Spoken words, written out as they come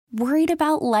Worried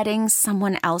about letting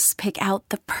someone else pick out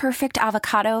the perfect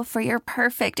avocado for your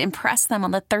perfect impress them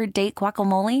on the third date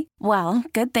guacamole? Well,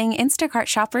 good thing Instacart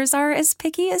shoppers are as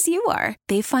picky as you are.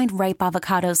 They find ripe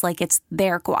avocados like it's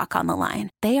their guac on the line.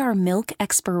 They are milk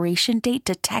expiration date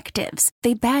detectives.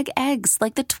 They bag eggs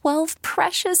like the 12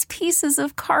 precious pieces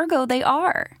of cargo they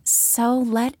are. So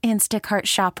let Instacart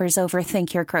shoppers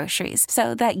overthink your groceries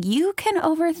so that you can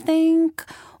overthink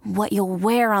what you'll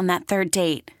wear on that third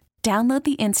date. Download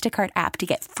the Instacart app to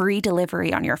get free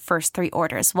delivery on your first 3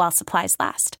 orders while supplies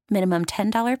last. Minimum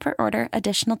 $10 per order.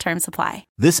 Additional terms apply.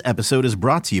 This episode is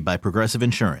brought to you by Progressive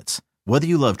Insurance. Whether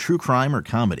you love true crime or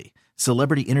comedy,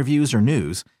 celebrity interviews or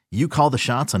news, you call the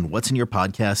shots on what's in your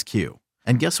podcast queue.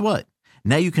 And guess what?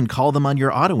 Now you can call them on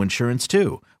your auto insurance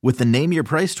too with the Name Your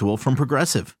Price tool from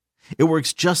Progressive. It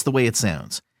works just the way it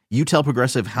sounds. You tell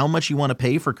Progressive how much you want to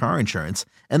pay for car insurance,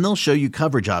 and they'll show you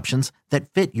coverage options that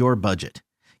fit your budget.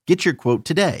 Get your quote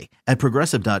today at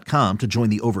Progressive.com to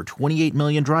join the over 28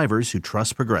 million drivers who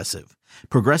trust Progressive.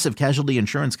 Progressive Casualty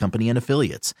Insurance Company and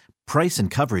Affiliates. Price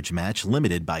and coverage match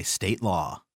limited by state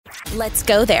law. Let's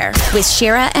go there with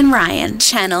Shira and Ryan,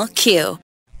 Channel Q.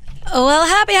 Well,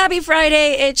 happy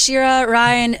Friday. It's Shira.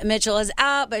 Ryan Mitchell is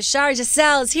out, but Shari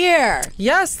Giselle is here.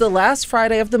 Yes, the last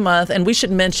Friday of the month. And we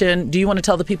should mention, do you want to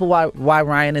tell the people why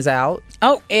Ryan is out?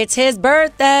 Oh, it's his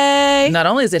birthday. Not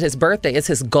only is it his birthday, it's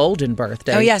his golden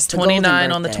birthday. Oh, yes,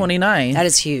 29 on the 29th. That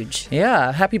is huge.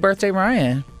 Yeah, happy birthday,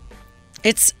 Ryan.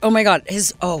 It's, oh my God,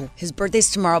 his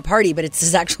birthday's tomorrow party, but it's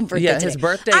his actual birthday today. His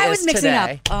birthday I is was mixing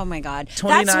today. up. Oh my God.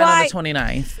 29 That's why, on the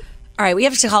 29th. All right, we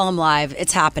have to call him live.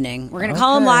 It's happening. We're going to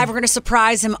call him live. We're going to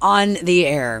surprise him on the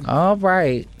air. All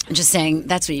right. I'm just saying,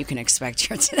 that's what you can expect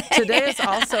here today. Today is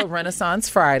also Renaissance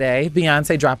Friday.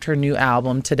 Beyonce dropped her new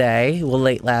album today,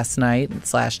 late last night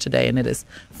 / today, and it is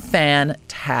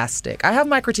fantastic. I have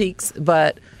my critiques,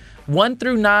 but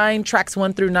tracks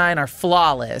 1 through 9 are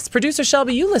flawless. Producer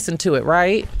Shelby, you listened to it,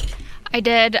 right? I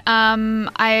did.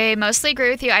 I mostly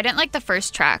agree with you. I didn't like the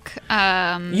first track.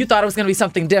 You thought it was going to be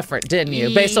something different, didn't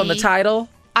you? Based on the title?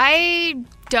 I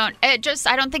don't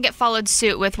think it followed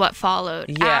suit with what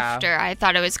followed after. I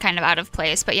thought it was kind of out of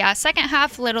place. But yeah, second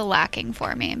half, a little lacking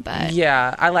for me. But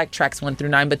yeah, I like tracks 1 through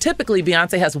 9. But typically,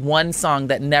 Beyonce has one song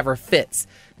that never fits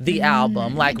the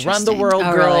album. Like Run the World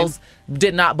Girls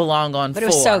did not belong on 4. But it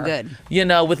was so good. You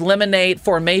know, with Lemonade,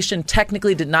 Formation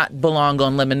technically did not belong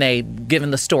on Lemonade,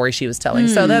 given the story she was telling.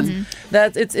 So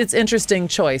it's interesting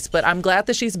choice. But I'm glad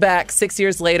that she's back 6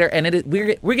 years later, and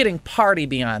we're getting party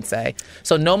Beyonce.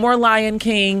 So no more Lion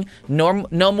King, no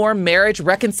more marriage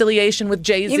reconciliation with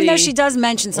Jay-Z. Even though she does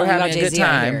mention something about Jay-Z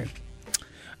on here.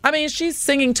 I mean, she's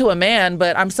singing to a man,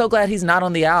 but I'm so glad he's not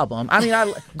on the album. I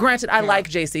mean, granted, I like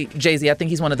Jay-Z. I think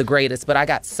he's one of the greatest, but I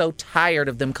got so tired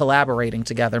of them collaborating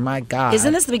together. My God.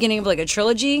 Isn't this the beginning of like a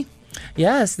trilogy?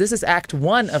 Yes, this is Act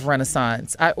 1 of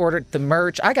Renaissance. I ordered the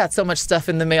merch. I got so much stuff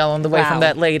in the mail on the way from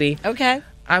that lady. Okay.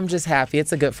 I'm just happy.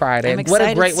 It's a good Friday. I'm excited.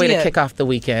 What a great way to kick off the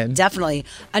weekend. Definitely.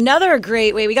 Another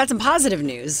great way. We got some positive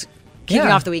news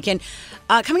kicking off the weekend.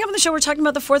 Coming up on the show, we're talking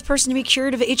about the 4th person to be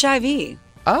cured of HIV.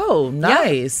 Oh,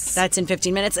 nice. Yeah, that's in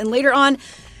 15 minutes. And later on,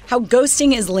 how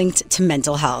ghosting is linked to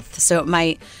mental health. So it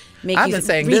might make I've you been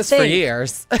saying rethink. this for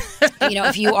years.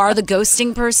 If you are the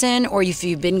ghosting person or if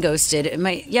you've been ghosted, it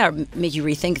might, make you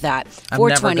rethink that. I'm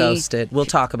never ghosted. We'll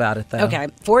talk about it, though. Okay.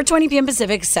 4:20 p.m.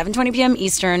 Pacific, 7:20 p.m.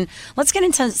 Eastern. Let's get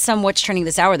into some what's trending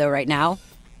this hour, though, right now.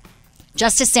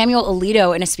 Justice Samuel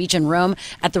Alito, in a speech in Rome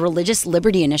at the Religious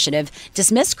Liberty Initiative,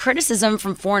 dismissed criticism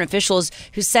from foreign officials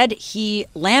who said he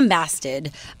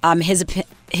lambasted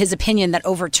his opinion that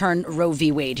overturned Roe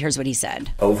v. Wade. Here's what he said.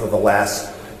 Over the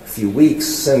last few weeks,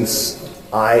 since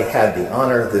I had the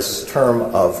honor this term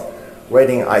of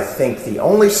writing, I think, the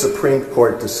only Supreme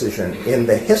Court decision in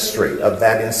the history of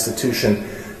that institution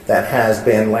that has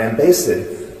been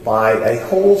lambasted by a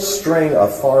whole string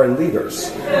of foreign leaders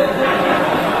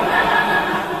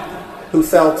who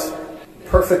felt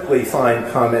perfectly fine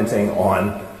commenting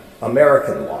on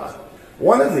American law.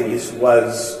 One of these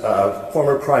was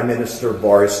former Prime Minister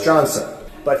Boris Johnson,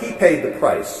 but he paid the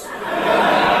price.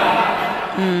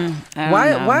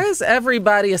 Why is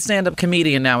everybody a stand-up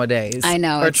comedian nowadays? I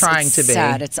know. Or trying to be.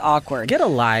 Sad. It's awkward. Get a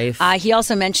life. He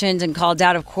also mentioned and called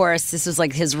out, of course, this was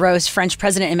like his roast, French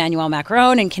President Emmanuel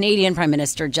Macron and Canadian Prime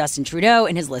Minister Justin Trudeau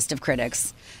in his list of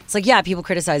critics. It's like, yeah, people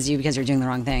criticize you because you're doing the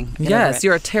wrong thing. Yes,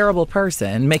 you're a terrible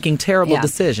person making terrible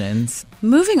decisions.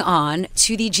 Moving on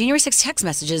to the January 6 text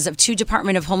messages of 2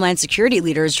 Department of Homeland Security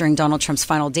leaders during Donald Trump's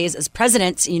final days as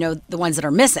president, the ones that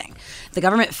are missing. The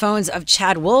government phones of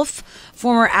Chad Wolf,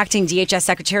 former acting DHS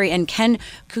secretary, and Ken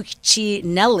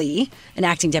Cuccinelli, an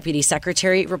acting deputy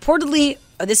secretary, reportedly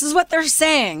this is what they're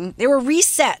saying. They were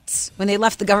reset when they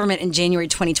left the government in January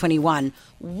 2021,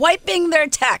 wiping their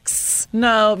texts.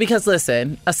 No, because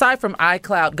listen, aside from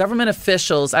iCloud, government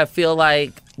officials, I feel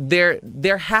like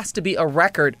there has to be a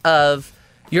record of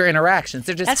your interactions.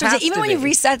 There just That's what even when you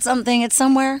reset something, it's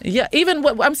somewhere. Yeah, even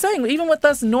what I'm saying, even with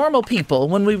us normal people,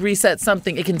 when we reset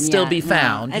something, it can still be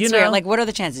found. That's weird. Like, what are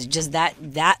the chances? Just that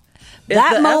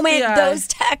moment, FBI, those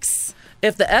texts.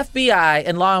 If the FBI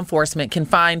and law enforcement can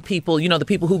find people, the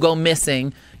people who go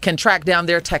missing, can track down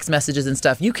their text messages and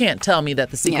stuff, you can't tell me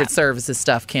that the Secret Service's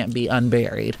stuff can't be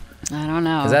unburied. I don't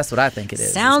know. Because that's what I think it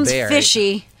is. Sounds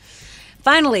fishy.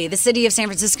 Finally, the city of San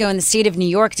Francisco and the state of New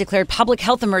York declared public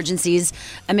health emergencies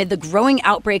amid the growing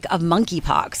outbreak of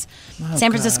monkeypox.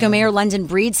 San Francisco Mayor London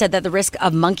Breed said that the risk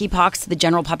of monkeypox to the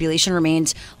general population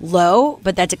remained low,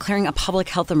 but that declaring a public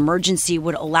health emergency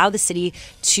would allow the city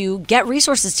to get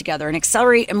resources together and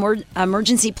accelerate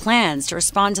emergency plans to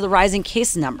respond to the rising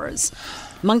case numbers.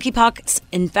 Monkeypox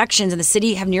infections in the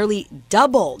city have nearly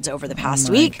doubled over the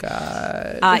past week.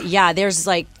 God. There's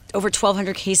like over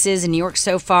 1,200 cases in New York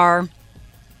so far.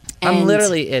 I'm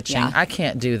literally itching. Yeah. I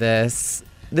can't do this.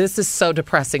 This is so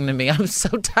depressing to me. I'm so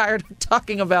tired of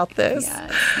talking about this. Yeah,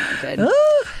 it's not good.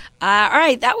 All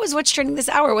right, that was what's trending this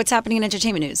hour. What's happening in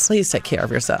entertainment news? Please take care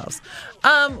of yourselves.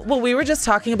 Well, we were just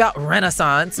talking about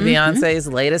Renaissance, Beyonce's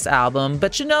latest album.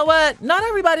 But you know what? Not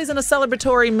everybody's in a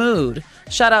celebratory mood.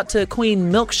 Shout out to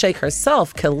Queen Milkshake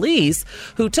herself, Kelis,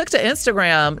 who took to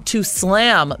Instagram to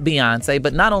slam Beyonce,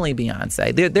 but not only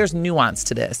Beyonce. There's nuance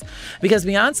to this because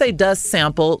Beyonce does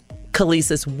sample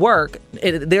Kelis's work.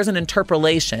 There's an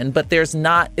interpolation, but it's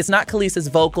not Kelis's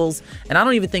vocals, and I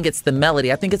don't even think it's the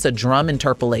melody. I think it's a drum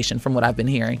interpolation from what I've been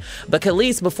hearing. But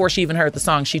Kelis, before she even heard the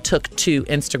song, she took to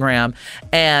Instagram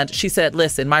and she said,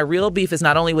 listen, my real beef is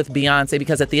not only with Beyonce,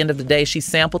 because at the end of the day, she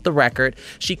sampled the record.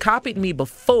 She copied me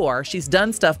before. She's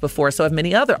done stuff before, so have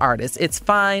many other artists. It's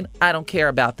fine. I don't care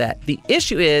about that. The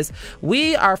issue is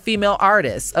we are female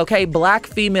artists, okay? Black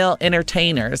female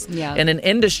entertainers in an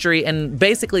industry, and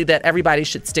basically that everybody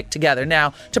should stick together.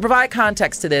 Now, to provide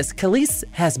context to this, Kelis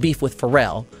has beef with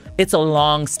Pharrell. It's a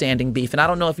long-standing beef. And I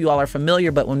don't know if you all are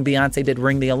familiar, but when Beyonce did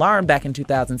Ring the Alarm back in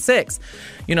 2006,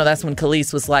 that's when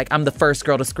Kelis was like, I'm the first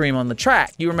girl to scream on the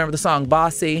track. You remember the song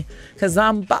Bossy? Because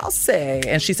I'm bossy.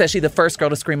 And she said she's the first girl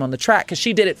to scream on the track because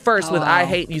she did it first with I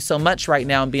Hate You So Much Right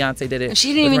Now, and Beyonce did it.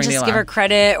 She didn't even just give her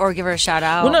credit or give her a shout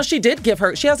out. Well, no, she did give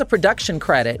her. She has a production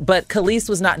credit, but Kelis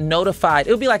was not notified.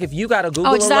 It would be like if you got a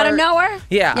Google alert. Oh, it's out of nowhere?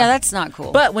 Yeah. Yeah, that's not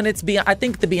cool. But when it's I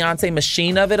think the Beyonce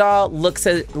machine of it all looks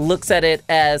at it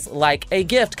as like a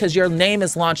gift because your name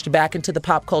is launched back into the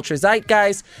pop culture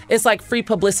zeitgeist. It's like free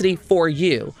publicity for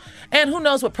you. And who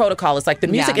knows what protocol is like. The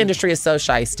music industry is so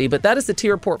shiesty, but that is the T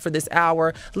Report for this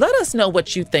hour. Let us know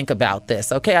what you think about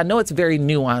this, okay? I know it's very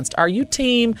nuanced. Are you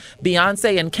team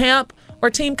Beyonce and Camp or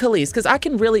team Kelis? Because I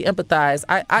can really empathize.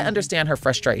 I understand her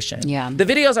frustration. Yeah. The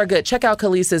videos are good. Check out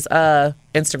Kelis's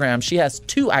Instagram. She has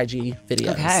 2 IG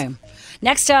videos. Okay.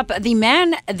 Next up, the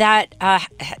man that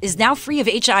is now free of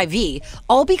HIV,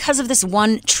 all because of this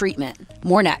one treatment.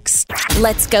 More next.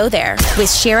 Let's go there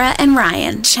with Shira and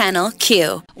Ryan, Channel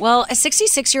Q. Well, a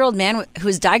 66-year-old man who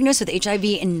was diagnosed with HIV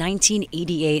in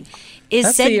 1988 is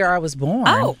That's the year I was born.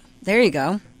 Oh, there you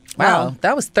go. Wow,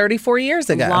 that was 34 years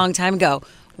ago. A long time ago.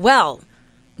 Well,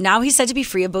 now he's said to be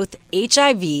free of both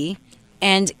HIV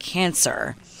and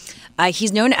cancer.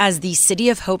 He's known as the City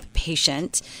of Hope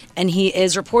patient, and he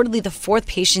is reportedly the 4th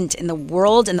patient in the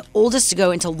world and the oldest to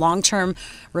go into long-term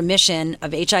remission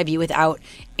of HIV without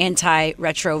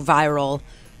antiretroviral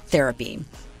therapy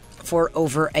for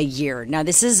over a year. Now,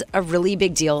 this is a really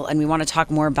big deal, and we want to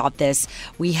talk more about this.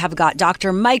 We have got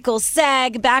Dr. Michael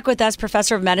Saag back with us,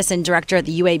 Professor of Medicine, Director at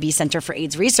the UAB Center for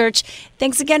AIDS Research.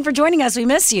 Thanks again for joining us. We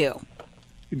miss you.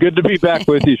 Good to be back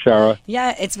with you, Shara.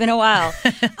 Yeah, it's been a while.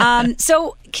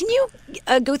 So can you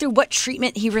go through what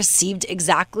treatment he received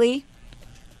exactly?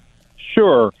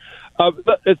 Sure.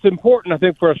 It's important, I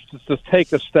think, for us to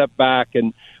take a step back.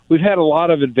 And we've had a lot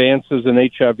of advances in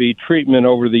HIV treatment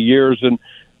over the years. And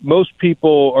most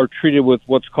people are treated with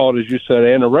what's called, as you said,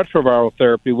 antiretroviral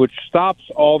therapy, which stops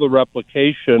all the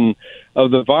replication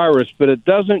of the virus. But it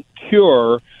doesn't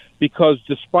cure because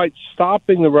despite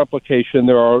stopping the replication,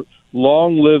 there are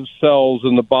long-lived cells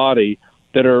in the body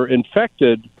that are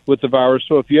infected with the virus.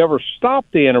 So if you ever stop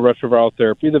the antiretroviral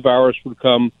therapy, the virus would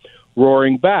come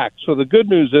roaring back. So the good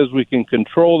news is we can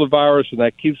control the virus, and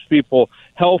that keeps people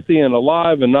healthy and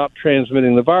alive and not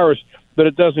transmitting the virus, but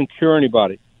it doesn't cure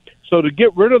anybody. So to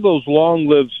get rid of those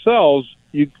long-lived cells,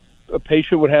 a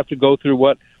patient would have to go through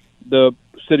what the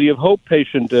City of Hope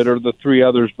patient did, or the 3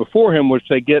 others before him, which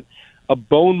they get a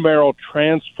bone marrow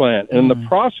transplant. And in the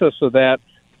process of that,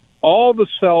 all the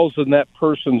cells in that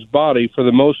person's body, for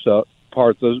the most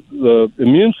part, the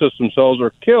immune system cells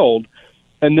are killed,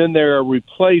 and then they are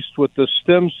replaced with the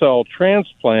stem cell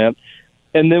transplant.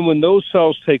 And then when those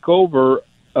cells take over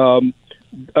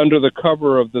under the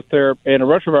cover of the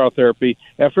antiretroviral therapy,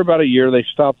 after about a year, they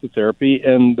stop the therapy,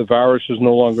 and the virus is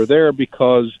no longer there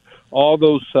because all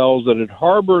those cells that had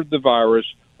harbored the virus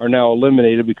are now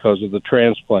eliminated because of the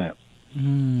transplant.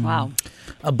 Wow.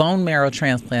 A bone marrow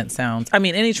transplant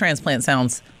any transplant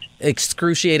sounds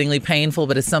excruciatingly painful,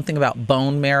 but it's something about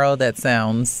bone marrow that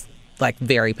sounds like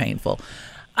very painful.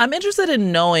 I'm interested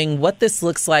in knowing what this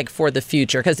looks like for the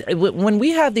future, because when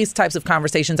we have these types of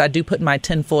conversations, I do put my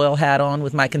tinfoil hat on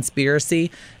with my conspiracy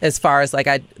as far as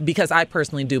because I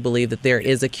personally do believe that there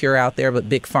is a cure out there, but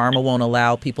Big Pharma won't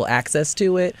allow people access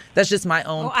to it. That's just my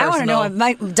own personal... I want to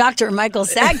know what Dr. Michael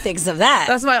Sag thinks of that.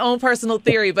 That's my own personal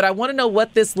theory, but I want to know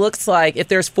what this looks like. If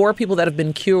there's 4 people that have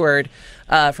been cured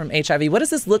from HIV, what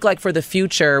does this look like for the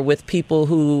future with people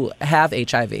who have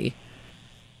HIV?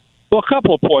 Well, a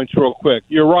couple of points real quick.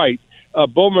 You're right.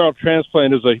 Bone marrow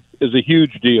transplant is a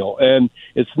huge deal, and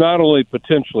it's not only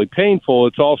potentially painful,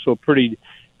 it's also pretty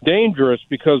dangerous,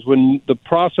 because when the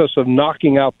process of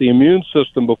knocking out the immune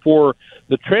system before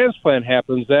the transplant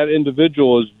happens, that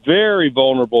individual is very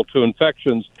vulnerable to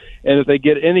infections, and if they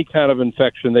get any kind of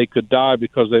infection, they could die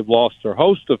because they've lost their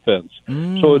host defense.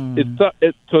 So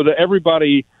so to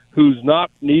everybody who's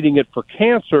not needing it for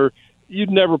cancer, you'd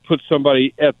never put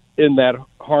somebody in that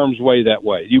harm's way that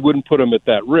way. You wouldn't put them at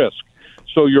that risk.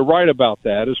 So you're right about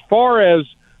that. As far as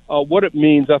what it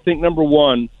means, I think, number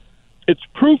one, it's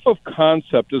proof of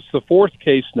concept. It's the 4th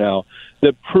case now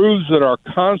that proves that our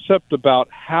concept about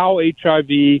how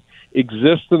HIV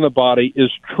exists in the body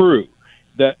is true,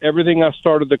 that everything I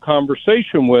started the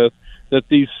conversation with, that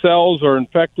these cells are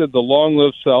infected, the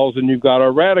long-lived cells, and you've got to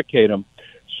eradicate them.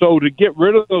 So to get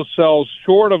rid of those cells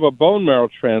short of a bone marrow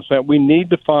transplant, we need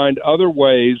to find other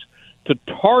ways to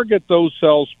target those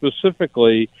cells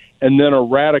specifically and then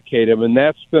eradicate them. And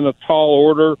that's been a tall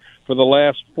order for the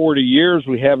last 40 years.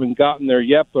 We haven't gotten there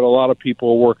yet, but a lot of people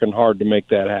are working hard to make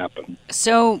that happen.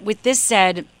 So with this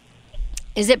said,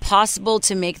 is it possible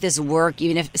to make this work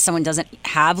even if someone doesn't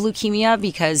have leukemia,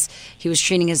 because he was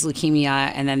treating his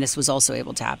leukemia and then this was also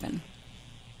able to happen?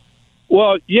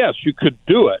 Well, yes, you could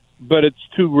do it, but it's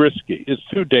too risky. It's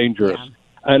too dangerous.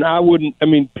 Yeah.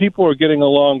 And people are getting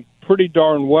along pretty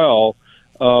darn well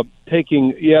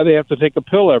they have to take a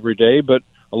pill every day, but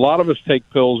a lot of us take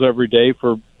pills every day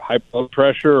for high blood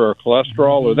pressure or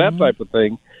cholesterol or that type of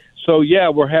thing. So,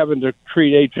 we're having to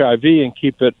treat HIV and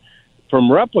keep it from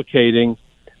replicating,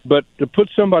 but to put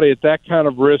somebody at that kind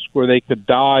of risk where they could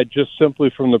die just simply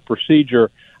from the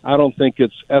procedure, I don't think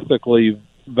it's ethically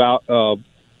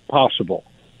possible.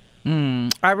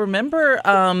 I remember,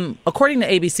 according to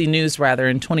ABC News,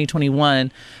 in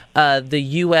 2021, the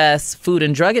U.S. Food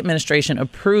and Drug Administration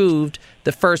approved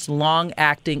the first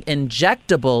long-acting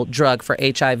injectable drug for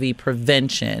HIV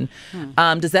prevention.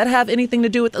 Does that have anything to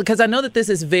do with, because I know that this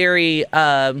is very,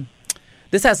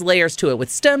 this has layers to it with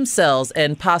stem cells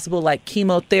and possible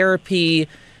chemotherapy,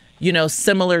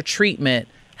 similar treatment.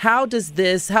 How does the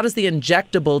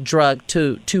injectable drug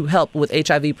to help with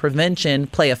HIV prevention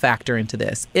play a factor into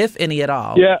this, if any at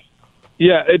all?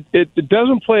 It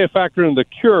doesn't play a factor in the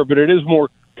cure, but it is more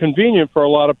convenient for a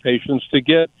lot of patients to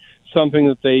get something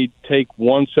that they take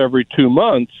once every 2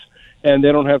 months, and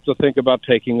they don't have to think about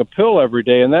taking a pill every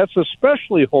day, and that's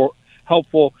especially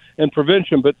helpful in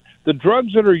prevention. But the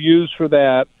drugs that are used for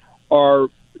that are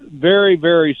very,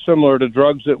 very similar to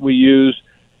drugs that we use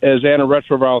as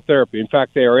antiretroviral therapy. In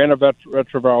fact, they are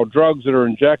antiretroviral drugs that are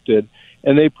injected,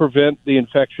 and they prevent the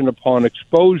infection upon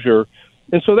exposure.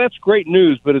 And so that's great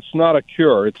news, but it's not a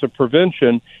cure. It's a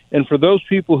prevention. And for those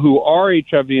people who are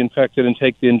HIV infected and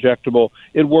take the injectable,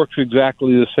 it works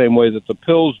exactly the same way that the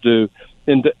pills do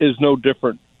and is no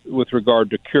different with regard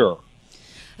to cure.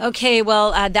 Okay,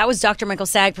 well, that was Dr. Michael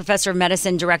Sag, Professor of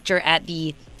Medicine, Director at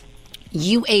the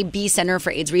UAB Center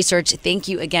for AIDS Research. Thank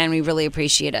you again. We really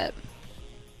appreciate it.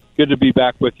 Good to be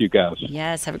back with you guys.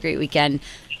 Yes, have a great weekend.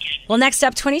 Well, next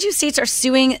up, 22 states are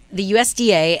suing the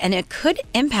USDA, and it could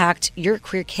impact your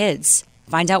queer kids.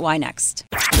 Find out why next.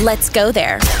 Let's go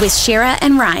there with Shira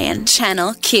and Ryan,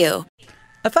 Channel Q.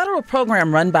 A federal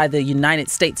program run by the United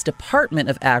States Department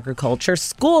of Agriculture,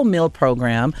 school meal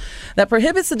program, that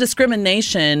prohibits the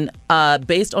discrimination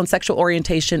based on sexual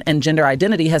orientation and gender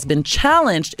identity has been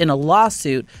challenged in a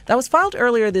lawsuit that was filed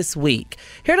earlier this week.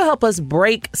 Here to help us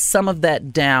break some of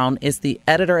that down is the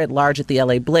editor-at-large at the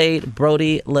LA Blade,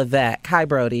 Brody Levesque. Hi,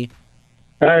 Brody.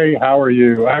 Hey, how are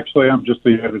you? Actually, I'm just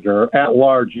the editor. At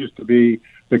large used to be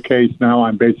the case. Now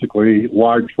I'm basically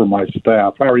large for my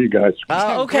staff. How are you guys?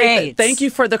 Oh, okay. Thank you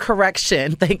for the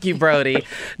correction. Thank you, Brody.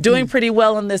 Doing pretty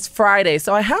well on this Friday.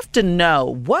 So I have to know,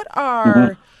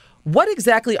 what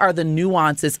exactly are the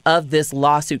nuances of this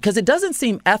lawsuit? Because it doesn't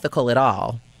seem ethical at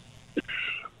all.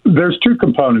 There's two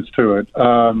components to it.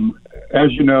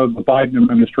 As you know, the Biden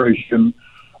administration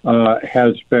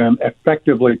has been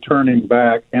effectively turning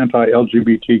back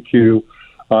anti-LGBTQ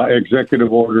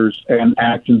executive orders and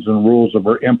actions and rules that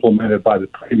were implemented by the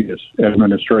previous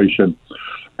administration.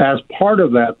 As part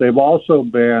of that, they've also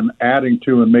been adding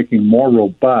to and making more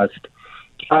robust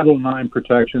Title IX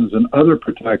protections and other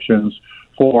protections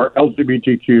for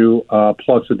LGBTQ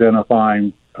plus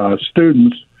identifying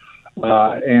students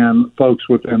and folks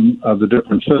within the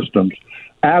different systems.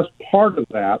 As part of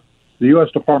that, the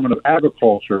U.S. Department of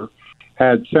Agriculture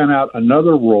had sent out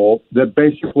another rule that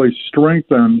basically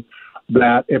strengthened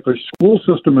that if a school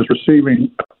system is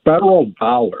receiving federal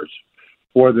dollars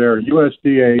for their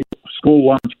USDA school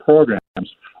lunch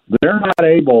programs, they're not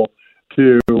able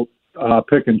to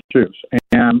pick and choose.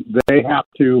 And they have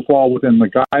to fall within the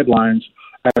guidelines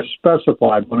as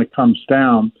specified when it comes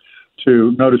down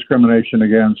to no discrimination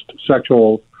against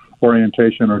sexual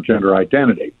orientation or gender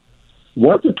identity.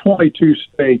 What the 22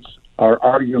 states are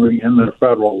arguing in their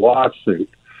federal lawsuit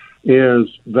is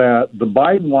that the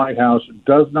Biden White House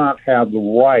does not have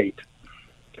the right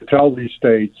to tell these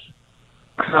states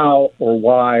how or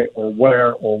why or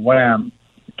where or when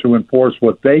to enforce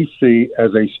what they see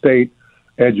as a state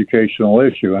educational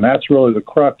issue. And that's really the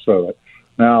crux of it.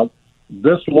 Now,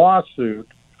 this lawsuit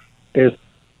is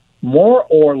more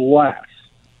or less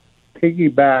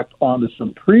piggybacked onto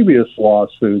some previous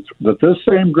lawsuits that this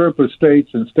same group of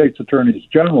states and states attorneys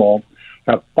general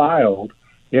have filed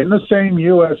in the same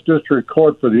U.S. District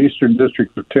Court for the Eastern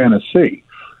District of Tennessee.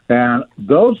 And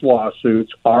those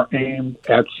lawsuits are aimed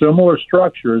at similar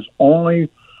structures, only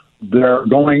they're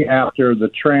going after the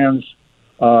trans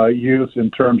youth in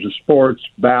terms of sports,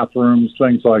 bathrooms,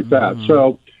 things like that. Mm-hmm.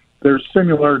 So there's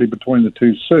similarity between the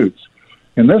two suits.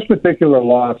 In this particular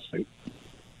lawsuit,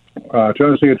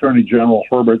 Tennessee Attorney General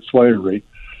Herbert Slatery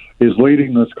is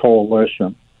leading this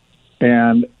coalition.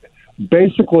 And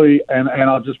basically, and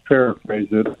I'll just paraphrase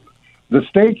it, the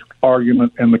state's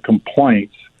argument and the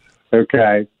complaints,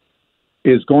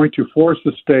 is going to force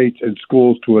the states and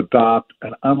schools to adopt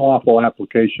an unlawful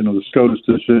application of the SCOTUS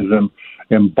decision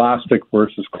in Bostick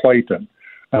versus Clayton.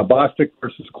 Now, Bostick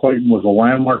versus Clayton was a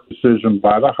landmark decision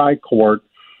by the High Court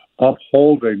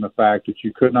upholding the fact that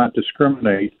you could not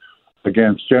discriminate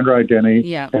against gender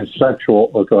identity and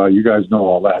sexual. You guys know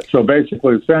all that. So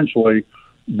basically, essentially,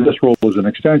 this rule was an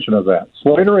extension of that.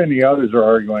 Slater and the others are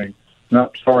arguing,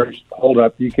 no, sorry, hold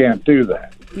up, you can't do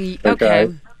that.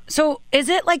 Okay. So is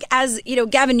it like, as you know,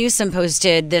 Gavin Newsom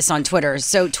posted this on Twitter.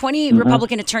 So 20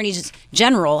 Republican attorneys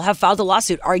general have filed a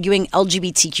lawsuit arguing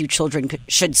LGBTQ children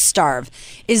should starve.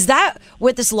 Is that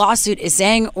what this lawsuit is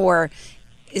saying, or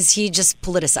is he just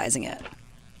politicizing it?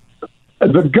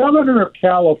 The governor of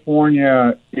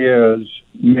California is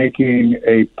making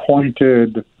a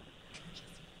pointed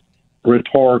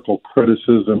rhetorical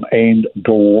criticism aimed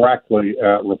directly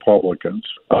at Republicans.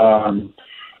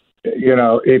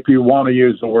 If you want to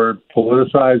use the word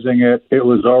politicizing it, it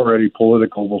was already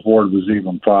political before it was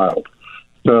even filed.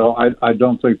 So I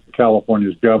don't think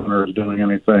California's governor is doing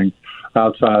anything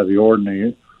outside of the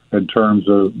ordinary in terms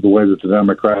of the way that the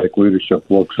Democratic leadership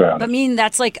looks at it. I mean,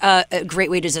 that's like a great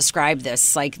way to describe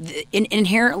this. Like,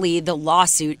 inherently, the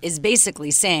lawsuit is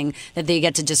basically saying that they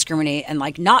get to discriminate and,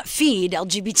 like, not feed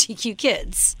LGBTQ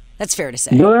kids. That's fair to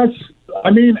say. No, at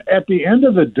the end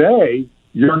of the day,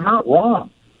 you're not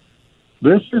wrong.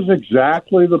 This is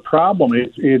exactly the problem.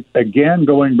 It again,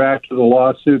 going back to the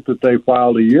lawsuit that they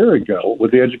filed a year ago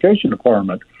with the Education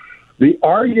Department. The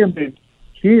argument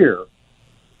here,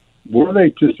 were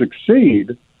they to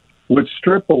succeed, would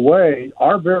strip away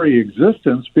our very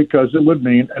existence because it would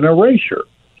mean an erasure.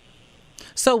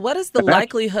 So what is the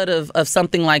likelihood of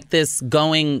something like this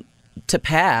going to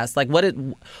pass? Like, what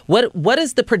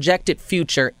is the projected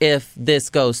future if this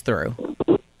goes through?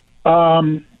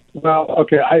 Well,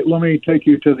 okay, let me take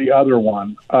you to the other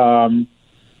one.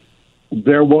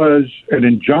 There was an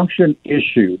injunction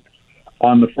issued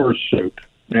on the first suit,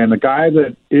 and the guy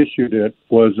that issued it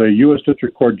was a U.S.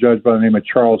 District Court judge by the name of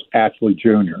Charles Ashley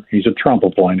Jr. He's a Trump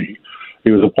appointee.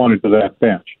 He was appointed to that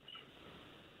bench.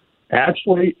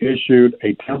 Ashley issued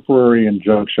a temporary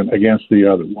injunction against the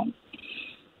other one.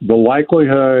 The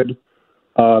likelihood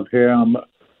of him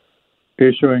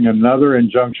issuing another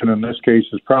injunction in this case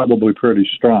is probably pretty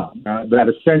strong. That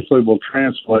essentially will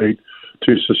translate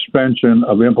to suspension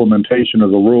of implementation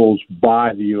of the rules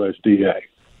by the USDA.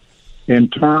 In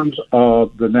terms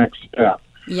of the next step.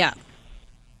 Yeah.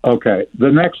 Okay.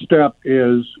 The next step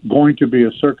is going to be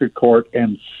a circuit court,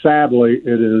 and sadly,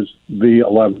 it is the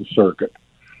 11th Circuit.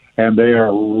 And they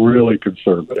are really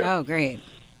conservative. Oh, great.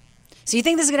 So you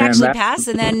think this could actually pass,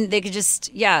 and then they could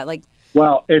just,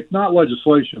 Well, it's not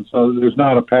legislation, so there's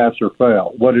not a pass or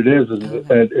fail. What it is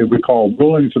we call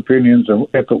rulings, opinions, and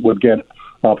if it would get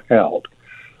upheld.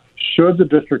 Should the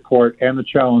district court and the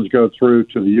challenge go through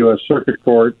to the U.S. Circuit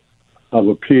Court of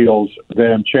Appeals,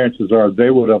 then chances are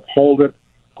they would uphold it.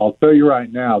 I'll tell you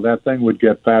right now, that thing would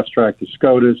get fast-tracked to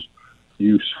SCOTUS.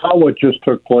 You saw what just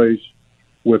took place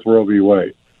with Roe v.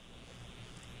 Wade.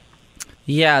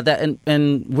 Yeah,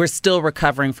 and we're still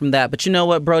recovering from that. But you know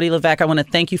what, Brody Levesque, I want to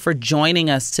thank you for joining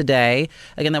us today.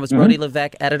 Again, that was Brody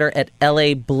Levesque, editor at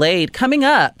LA Blade. Coming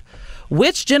up,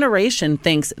 which generation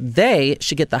thinks they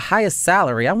should get the highest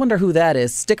salary? I wonder who that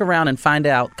is. Stick around and find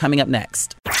out coming up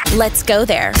next. Let's go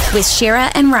there with Shira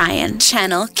and Ryan,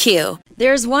 Channel Q.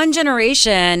 There's one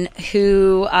generation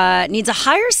who needs a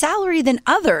higher salary than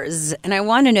others, and I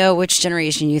want to know which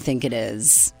generation you think it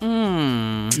is.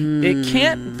 It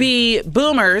can't be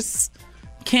boomers.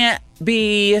 Can't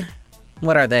be,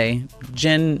 what are they?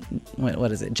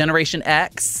 What is it? Generation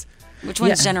X? Which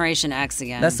one's Generation X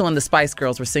again? That's the one the Spice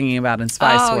Girls were singing about in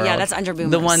Spice World. Oh, yeah, that's under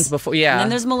boomers. The ones before, yeah. And then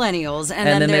there's millennials.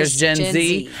 And then there's Gen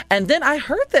Z. And then I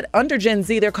heard that under Gen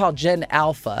Z, they're called Gen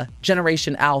Alpha,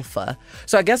 Generation Alpha.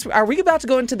 So I guess, are we about to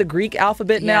go into the Greek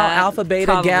alphabet now? Alpha,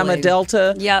 Beta, probably. Gamma,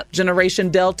 Delta. Yep. Generation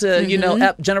Delta,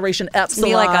 Generation Epsilon. It's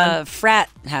be like a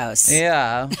frat house.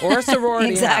 Yeah, or a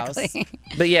sorority exactly. house.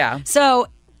 But yeah. So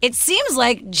it seems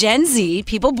like Gen Z,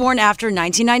 people born after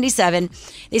 1997,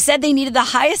 they said they needed the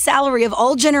highest salary of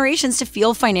all generations to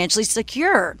feel financially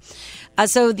secure.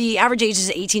 So the average age is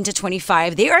 18 to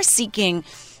 25. They are seeking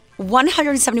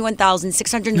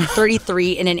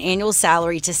 $171,633 in an annual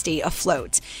salary to stay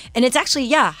afloat. And it's actually,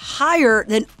 higher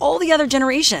than all the other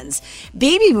generations.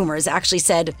 Baby boomers actually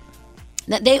said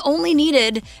that they only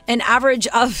needed an average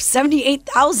of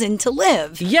 $78,000 to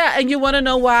live. Yeah, and you want to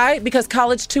know why? Because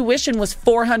college tuition was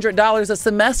 $400 a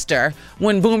semester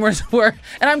when boomers were,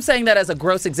 and I'm saying that as a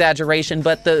gross exaggeration,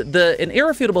 but an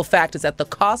irrefutable fact is that the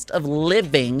cost of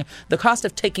living, the cost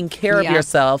of taking care of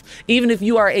yourself, even if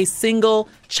you are a single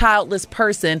childless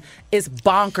person, is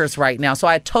bonkers right now. So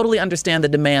I totally understand the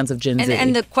demands of Gen Z.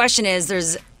 And the question is,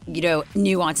 there's,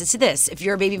 nuances to this. If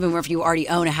you're a baby boomer, if you already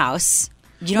own a house,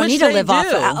 you don't need to live off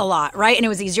a lot, right? And it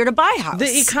was easier to buy a house.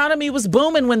 The economy was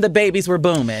booming when the babies were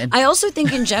booming. I also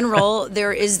think in general,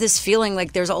 there is this feeling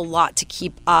like there's a lot to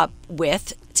keep up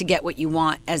with to get what you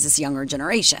want as this younger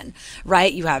generation,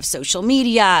 right? You have social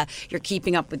media, you're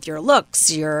keeping up with your looks,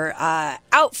 your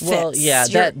outfits. Well, yeah,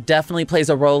 that definitely plays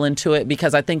a role into it,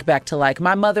 because I think back to like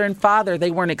my mother and father,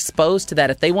 they weren't exposed to that.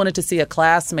 If they wanted to see a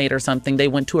classmate or something, they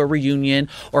went to a reunion,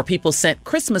 or people sent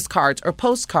Christmas cards or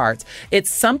postcards.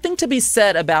 It's something to be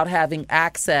said about having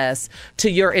access to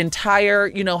your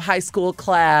entire, high school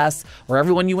class, or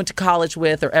everyone you went to college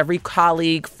with, or every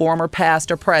colleague, former,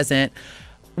 past, or present,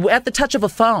 at the touch of a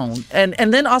phone.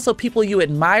 And then also people you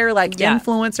admire, like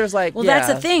influencers. That's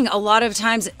the thing. A lot of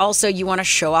times also you want to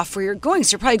show off where you're going.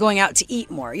 So you're probably going out to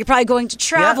eat more. You're probably going to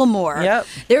travel more. Yep.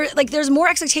 There's more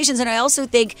expectations. And I also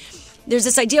think there's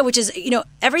this idea, which is,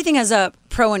 everything has a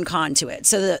pro and con to it.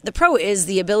 So the pro is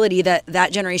the ability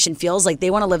that generation feels like they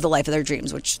want to live the life of their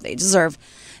dreams, which they deserve.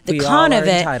 The con of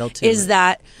it is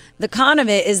that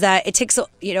it takes a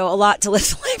lot to live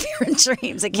the life of your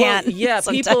dreams. It can't.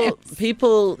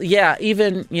 People.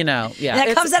 Even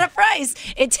that comes at a price.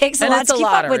 It takes a lot to keep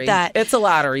up with that. It's a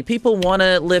lottery. People want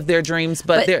to live their dreams,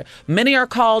 but many are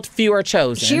called, few are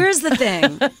chosen. Here's the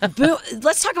thing.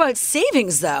 Let's talk about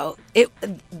savings, though.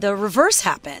 The reverse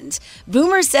happened.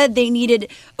 Boomers said they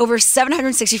needed over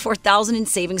 $764,000 in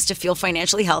savings to feel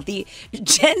financially healthy.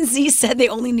 Gen Z said they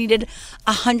only needed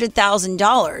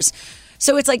 $100,000.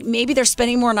 So it's like maybe they're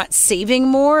spending more, not saving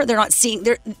more. They're not seeing.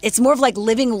 It's more of like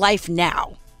living life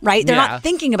now, right? They're not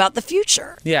thinking about the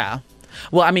future. Yeah.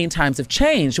 Well, I mean, times have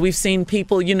changed. We've seen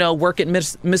people, work at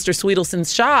Mr.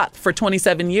 Sweetelson's shop for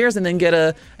 27 years and then get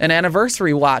an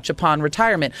anniversary watch upon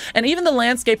retirement. And even the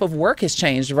landscape of work has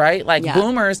changed, right? Like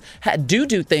boomers do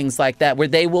things like that, where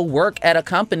they will work at a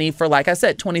company for, like I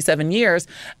said, 27 years.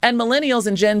 And millennials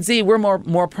and Gen Z, we're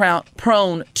more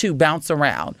prone to bounce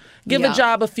around. Give a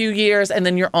job a few years and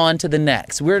then you're on to the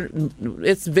next.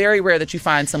 It's very rare that you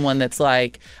find someone that's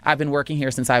like, I've been working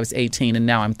here since I was 18 and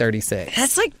now I'm 36.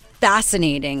 That's like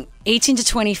fascinating. 18 to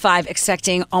 25,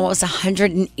 expecting almost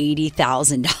 $180,000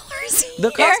 a year.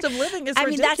 The cost of living is ridiculous. I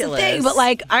mean, that's the thing. But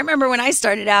I remember when I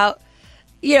started out,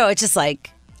 it's just like,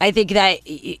 I think that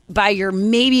by your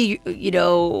maybe,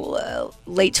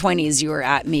 late 20s, you were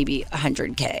at maybe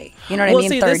 100K. You know what I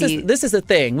mean? 30. This is the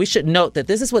thing. We should note that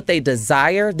this is what they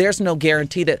desire. There's no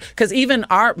guarantee that, because even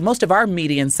most of our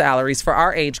median salaries for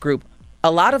our age group,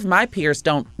 a lot of my peers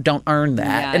don't earn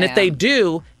that. And if they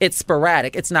do, it's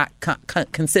sporadic. It's not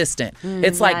consistent.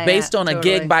 It's like based on a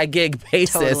gig by gig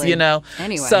basis,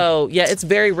 Anyway. So, it's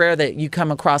very rare that you come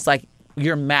across like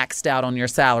you're maxed out on your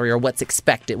salary or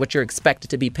what you're expected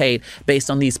to be paid based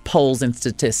on these polls and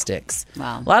statistics.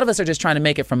 Wow. A lot of us are just trying to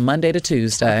make it from Monday to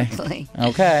Tuesday. Totally.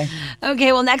 Okay.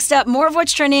 Okay, well, next up, more of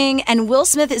what's trending, and Will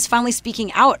Smith is finally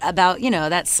speaking out about,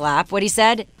 that slap, what he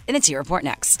said in the T Report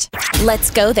next.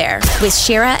 Let's go there with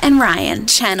Shira and Ryan,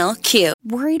 Channel Q.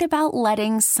 Worried about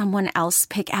letting someone else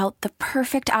pick out the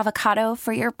perfect avocado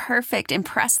for your perfect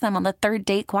impress them on the third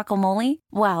date guacamole?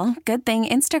 Well, good thing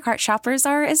Instacart shoppers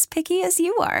are as picky as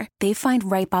you are. They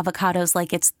find ripe avocados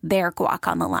like it's their guac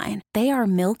on the line. They are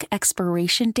milk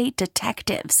expiration date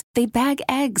detectives. They bag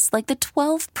eggs like the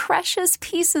 12 precious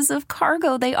pieces of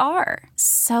cargo they are.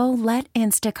 So let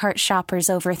Instacart shoppers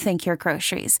overthink your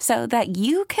groceries so that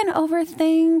you can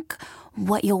overthink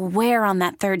what you'll wear on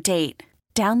that third date.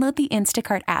 Download the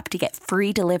Instacart app to get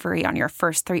free delivery on your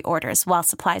first 3 orders while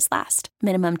supplies last.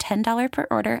 Minimum $10 per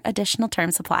order. Additional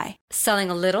terms apply. Selling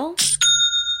a little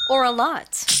or a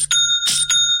lot?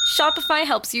 Shopify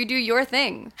helps you do your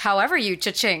thing, however you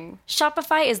cha-ching.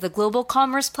 Shopify is the global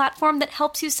commerce platform that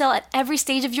helps you sell at every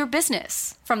stage of your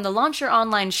business. From the launch your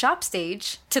online shop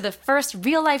stage, to the first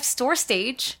real-life store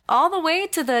stage, all the way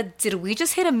to the did we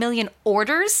just hit 1 million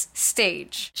orders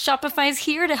stage. Shopify's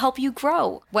here to help you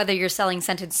grow. Whether you're selling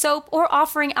scented soap or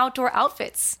offering outdoor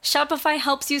outfits, Shopify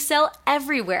helps you sell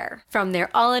everywhere. From their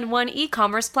all-in-one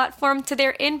e-commerce platform to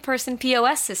their in-person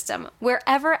POS system,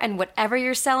 wherever and whatever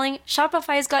you're selling,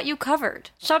 Shopify's got you covered.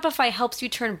 Shopify helps you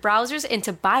turn browsers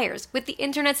into buyers with the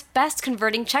internet's best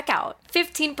converting checkout.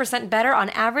 15% better on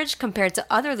average compared to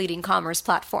other leading commerce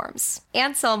platforms.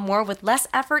 And sell more with less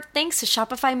effort thanks to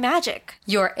Shopify Magic,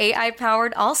 your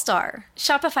AI-powered all-star.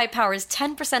 Shopify powers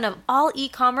 10% of all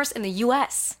e-commerce in the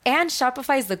U.S. And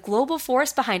Shopify is the global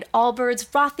force behind Allbirds,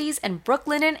 Rothy's, and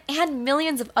Brooklinen, and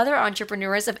millions of other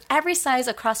entrepreneurs of every size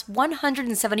across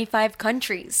 175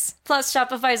 countries. Plus,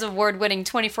 Shopify's award-winning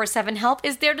 24/7 help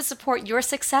is there to support your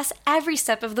success every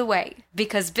step of the way.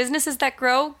 Because businesses that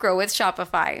grow with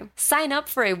Shopify. Sign up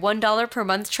for a $1 per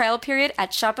month trial period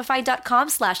at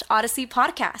shopify.com/Odyssey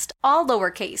Podcast, all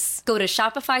lowercase. Go to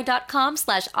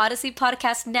shopify.com/Odyssey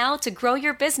Podcast now to grow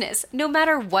your business, no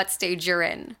matter what stage you're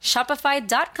in.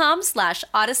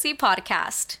 Shopify.com/Odyssey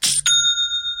Podcast.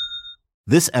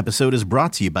 This episode is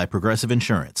brought to you by Progressive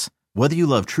Insurance. Whether you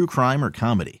love true crime or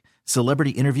comedy,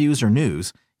 celebrity interviews or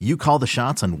news, you call the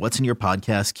shots on what's in your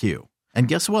podcast queue. And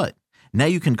guess what? Now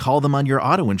you can call them on your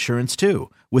auto insurance too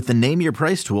with the Name Your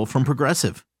Price tool from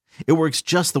Progressive. It works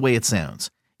just the way it sounds.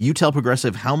 You tell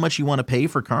Progressive how much you want to pay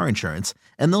for car insurance,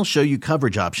 and they'll show you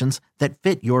coverage options that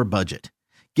fit your budget.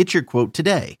 Get your quote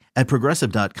today at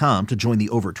Progressive.com to join the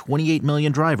over 28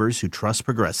 million drivers who trust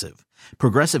Progressive.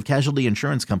 Progressive Casualty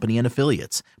Insurance Company and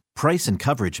Affiliates. Price and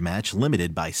coverage match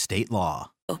limited by state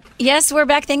law. Yes, we're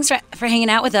back. Thanks for hanging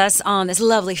out with us on this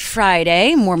lovely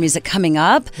Friday. More music coming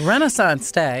up. Renaissance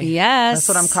Day. Yes. That's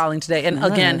what I'm calling today. And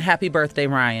again, happy birthday,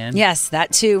 Ryan. Yes,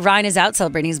 that too. Ryan is out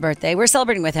celebrating his birthday. We're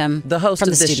celebrating with him. The host from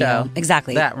of the this studio. show.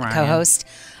 Exactly. That Ryan. Co-host.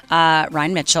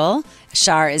 Ryan Mitchell.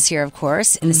 Shar is here, of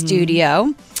course, in the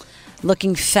studio.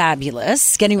 Looking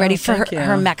fabulous. Getting ready for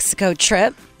her Mexico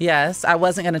trip. Yes, I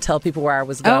wasn't going to tell people where I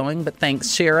was going, but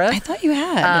thanks, Shira. I thought you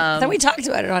had. I thought we talked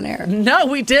about it on air. No,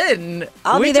 we didn't.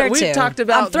 I'll be there too. We talked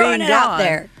about I'm throwing being it gone. out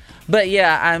there. But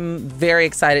yeah, I'm very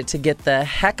excited to get the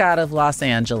heck out of Los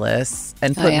Angeles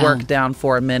and put work down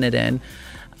for a minute. And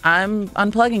I'm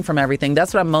unplugging from everything.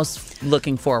 That's what I'm most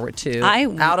looking forward to.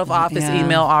 Out of office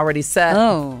email already set.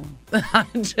 Oh,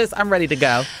 I'm ready to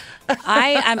go.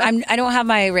 I don't have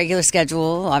my regular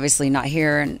schedule. Obviously, not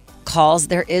here and calls.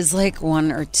 There is like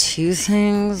 1 or 2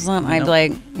 things that I'd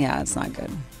like. Yeah, it's not good.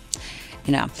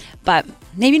 But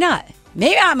maybe not.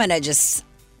 Maybe I'm gonna just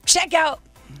check out.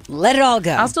 Let it all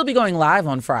go. I'll still be going live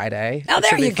on Friday. Oh,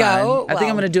 there you go. I think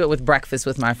I'm going to do it with breakfast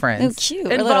with my friends. Oh,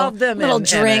 cute. Involve them in a little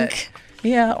drink.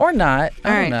 Yeah, or not.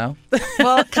 I don't know.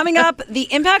 Well, coming up, the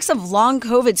impacts of long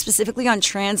COVID, specifically on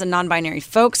trans and non-binary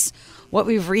folks. What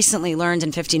we've recently learned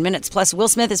in 15 minutes. Plus, Will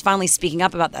Smith is finally speaking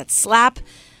up about that slap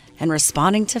and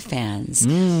responding to fans.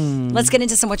 Let's get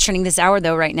into some what's trending this hour,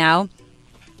 though, right now.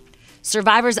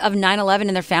 Survivors of 9/11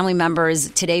 and their family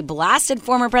members today blasted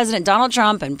former President Donald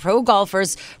Trump and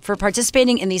pro-golfers for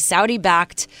participating in the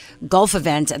Saudi-backed golf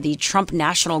event at the Trump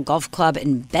National Golf Club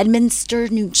in Bedminster,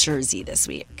 New Jersey this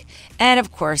week. And,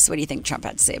 of course, what do you think Trump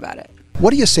had to say about it? What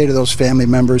do you say to those family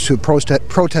members who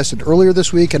protested earlier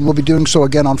this week and will be doing so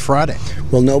again on Friday?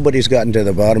 Well, nobody's gotten to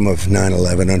the bottom of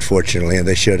 9/11, unfortunately, and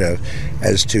they should have,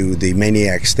 as to the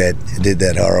maniacs that did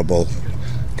that horrible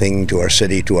thing to our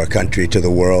city, to our country, to the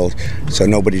world. So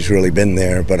nobody's really been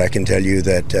there, but I can tell you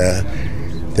that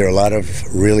there are a lot of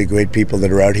really great people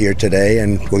that are out here today,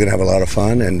 and we're going to have a lot of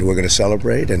fun, and we're going to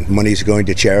celebrate, and money's going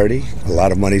to charity. A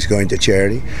lot of money's going to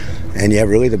charity. And you have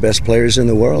really the best players in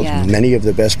the world, many of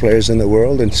the best players in the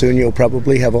world, and soon you'll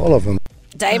probably have all of them.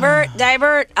 Divert,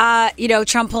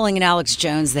 Trump pulling an Alex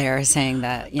Jones there, saying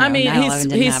that, 9/11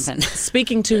 didn't happen.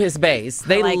 Speaking to his base.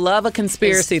 They love a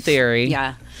conspiracy theory.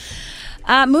 Yeah.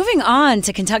 Moving on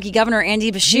to Kentucky Governor Andy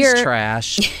Beshear. He's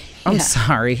trash. I'm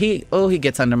sorry. He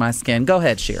gets under my skin. Go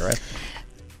ahead, Shira.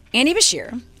 Andy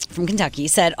Beshear from Kentucky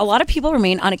said a lot of people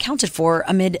remain unaccounted for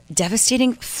amid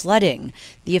devastating flooding.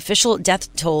 The official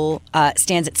death toll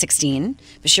stands at 16.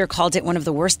 Beshear called it one of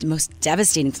the worst, most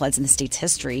devastating floods in the state's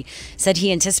history. Said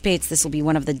he anticipates this will be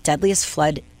one of the deadliest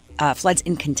floods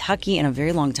in Kentucky in a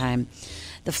very long time.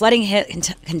 The flooding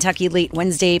hit Kentucky late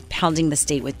Wednesday, pounding the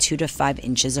state with 2 to 5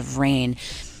 inches of rain.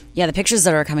 Yeah, the pictures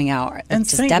that are coming out are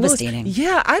just devastating.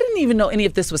 Yeah, I didn't even know any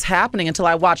of this was happening until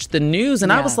I watched the news,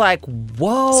 and I was like,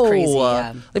 whoa. It's crazy,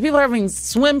 yeah. Like, people are having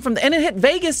swim from and it hit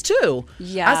Vegas, too.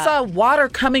 Yeah. I saw water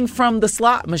coming from the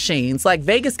slot machines. Like,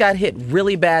 Vegas got hit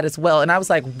really bad as well, and I was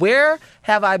like, where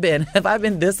have I been? Have I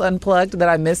been this unplugged that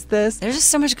I missed this? There's just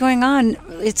so much going on.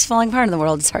 It's falling apart in the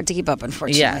world. It's hard to keep up,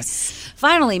 unfortunately. Yes.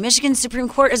 Finally, Michigan's Supreme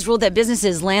Court has ruled that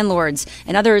businesses, landlords,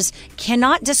 and others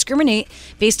cannot discriminate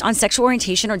based on sexual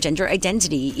orientation or gender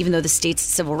identity, even though the state's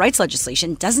civil rights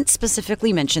legislation doesn't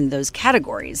specifically mention those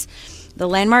categories. The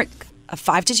landmark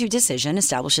 5-2 decision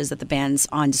establishes that the bans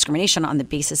on discrimination on the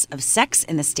basis of sex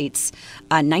in the state's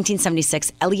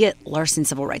 1976 Elliott-Larsen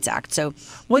Civil Rights Act. So,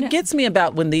 what gets me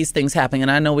about when these things happen, and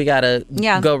I know we got to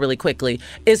go really quickly,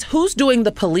 is who's doing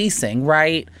the policing,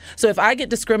 right? So if I get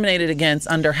discriminated against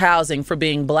under housing for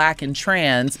being black and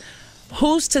trans,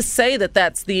 who's to say that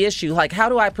that's the issue? Like, how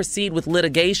do I proceed with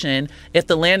litigation if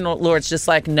the landlord's just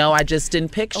like, no, I just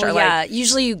didn't picture? Oh, yeah.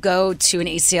 Usually you go to an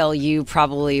ACLU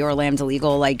probably or Lambda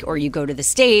Legal, or you go to the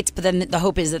state, but then the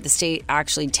hope is that the state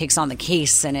actually takes on the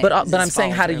case. And But I'm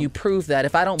saying, how do you prove that?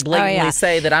 If I don't blatantly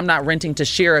say that I'm not renting to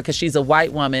Shira because she's a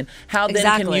white woman, how then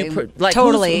can you,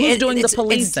 totally. who's doing the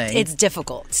policing? It's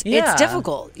difficult. Yeah. It's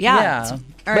difficult. Yeah.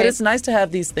 Right. But it's nice to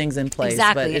have these things in place.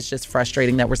 Exactly. But it's just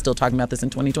frustrating that we're still talking about this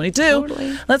in 2022.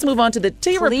 Totally. Let's move on to the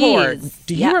T Report.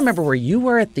 Do you remember where you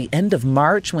were at the end of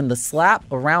March when the slap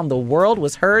around the world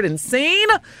was heard and seen?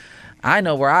 I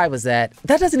know where I was at.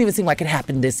 That doesn't even seem like it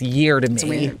happened this year to me. It's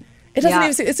weird. It doesn't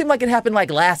even it seemed like it happened like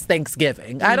last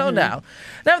Thanksgiving. I don't know.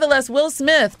 Nevertheless, Will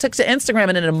Smith took to Instagram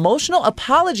in an emotional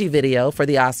apology video for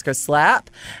the Oscar slap.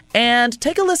 And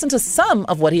take a listen to some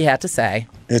of what he had to say.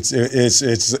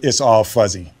 It's all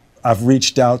fuzzy. I've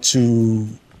reached out to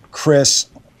Chris,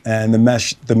 and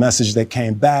the message that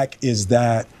came back is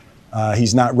that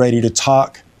he's not ready to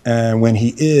talk, and when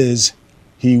he is,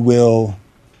 he will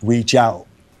reach out.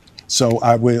 So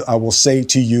I will say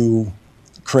to you,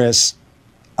 Chris,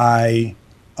 I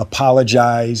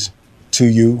apologize to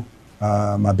you.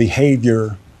 My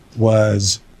behavior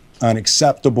was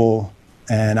unacceptable,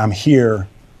 and I'm here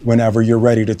whenever you're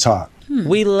ready to talk.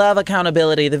 We love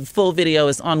accountability. The full video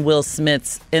is on Will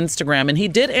Smith's Instagram, and he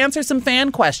did answer some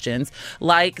fan questions.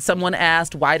 Like, someone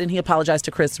asked, why didn't he apologize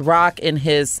to Chris Rock in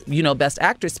his, Best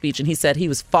Actor speech? And he said he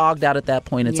was fogged out at that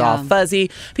point. It's all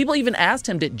fuzzy. People even asked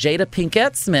him, did Jada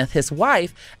Pinkett Smith, his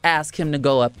wife, ask him to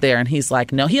go up there? And he's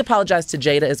like, no. He apologized to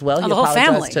Jada as well. He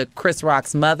apologized to Chris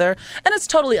Rock's mother. And it's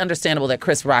totally understandable that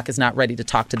Chris Rock is not ready to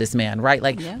talk to this man, right?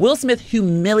 Like, Will Smith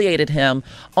humiliated him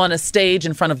on a stage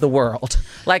in front of the world.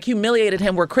 Like, humiliated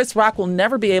him where Chris Rock will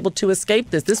never be able to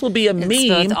escape this. This will be a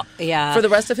meme for the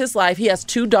rest of his life. He has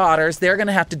 2 daughters. They're going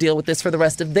to have to deal with this for the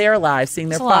rest of their lives, seeing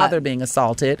their father being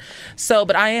assaulted.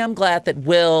 But I am glad that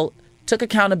Will took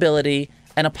accountability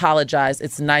and apologize.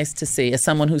 It's nice to see as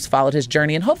someone who's followed his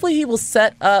journey. And hopefully he will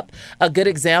set up a good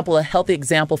example, a healthy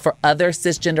example for other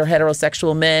cisgender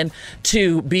heterosexual men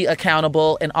to be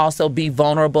accountable and also be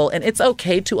vulnerable. And it's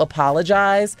okay to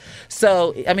apologize.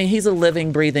 So, I mean, he's a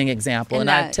living, breathing example.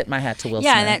 And I tip my hat to Will Smith.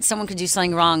 Yeah, and that someone could do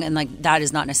something wrong and that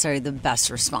is not necessarily the best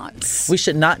response. We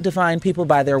should not define people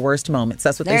by their worst moments.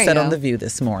 That's what they said on The View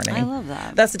this morning. I love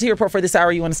that. That's the T Report for this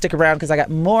hour. You want to stick around because I got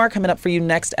more coming up for you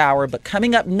next hour. But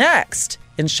coming up next,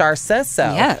 and Shar says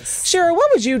so. Yes. Shira,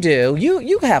 what would you do?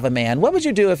 You have a man. What would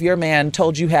you do if your man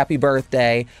told you happy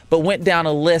birthday, but went down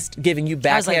a list giving you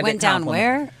backhanded went down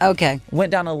compliments? where? Okay.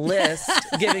 Went down a list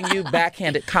giving you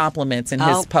backhanded compliments in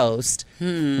his post.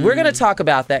 We're going to talk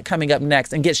about that coming up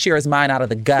next and get Shira's mind out of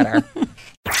the gutter.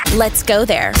 Let's go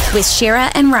there with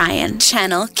Shira and Ryan,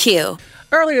 Channel Q.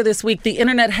 Earlier this week, the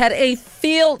internet had a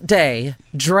field day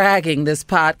dragging this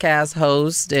podcast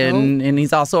host, and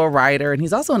he's also a writer, and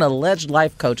he's also an alleged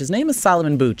life coach. His name is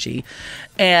Solomon Bucci,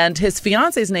 and his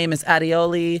fiance's name is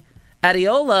Adeola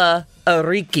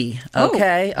Ariki.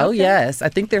 Okay? Oh, yes. I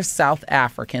think they're South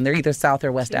African. They're either South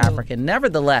or West African.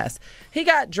 Nevertheless, he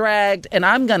got dragged, and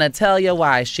I'm going to tell you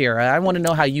why, Shira. I want to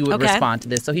know how you would respond to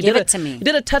this. So he Give it to me. He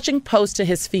did a touching post to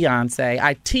his fiance.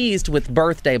 I teased with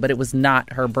birthday, but it was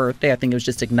not her birthday. I think it was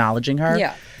just acknowledging her.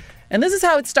 Yeah. And this is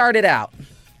how it started out.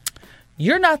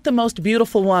 You're not the most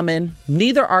beautiful woman.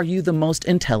 Neither are you the most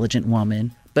intelligent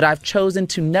woman. But I've chosen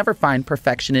to never find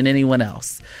perfection in anyone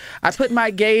else. I put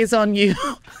my gaze on you,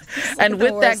 and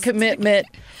with that commitment,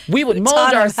 we would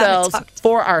mold ourselves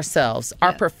for ourselves. Yeah.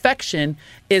 Our perfection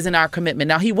is in our commitment.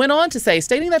 Now, he went on to say,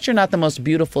 stating that you're not the most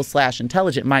beautiful /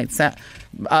 intelligent might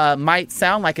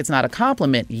sound like it's not a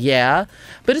compliment. Yeah,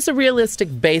 but it's a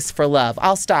realistic base for love.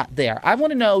 I'll stop there. I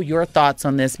want to know your thoughts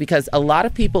on this because a lot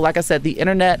of people, like I said, the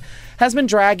internet has been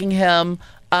dragging him.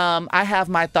 I have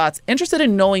my thoughts. Interested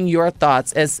in knowing your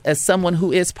thoughts as someone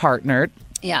who is partnered.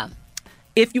 Yeah.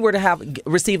 If you were to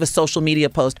receive a social media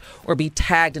post or be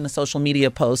tagged in a social media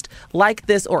post like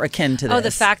this or akin to this. Oh,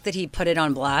 the fact that he put it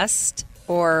on blast,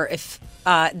 or if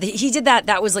he did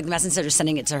that was like the messenger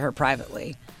sending it to her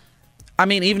privately. I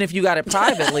mean, even if you got it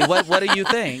privately, what do you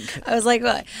think? I was like,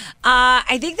 what?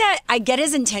 I think that I get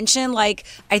his intention. Like,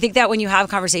 I think that when you have a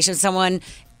conversation with someone,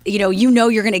 you know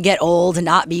you're going to get old and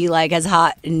not be like as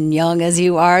hot and young as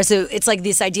you are. So it's like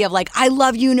this idea of like, I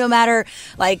love you no matter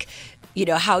like, you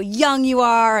know, how young you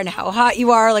are and how hot you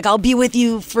are. Like, I'll be with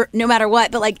you for no matter what.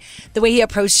 But like the way he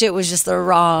approached it was just the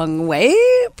wrong way,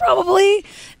 probably,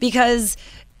 because,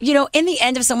 you know, in the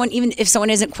end, even if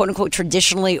someone isn't quote unquote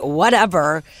traditionally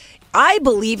whatever, I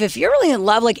believe if you're really in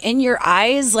love, like in your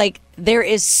eyes, like there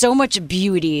is so much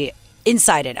beauty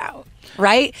inside and out.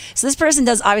 Right? So this person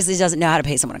obviously doesn't know how to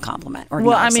pay someone a compliment. Or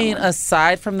well, I mean,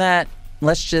 aside from that,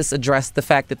 let's just address the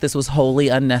fact that this was wholly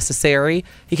unnecessary.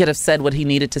 He could have said what he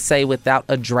needed to say without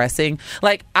addressing.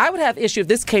 Like, I would have issue if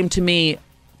this came to me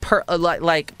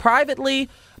like privately.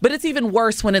 But it's even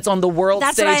worse when it's on the world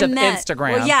stage of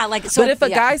Instagram. Well, yeah, like so. But if a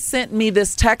guy sent me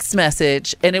this text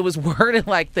message and it was worded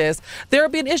like this, there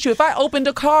would be an issue. If I opened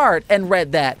a card and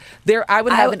read that, I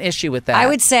would have an issue with that. I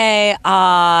would say,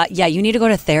 you need to go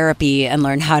to therapy and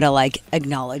learn how to like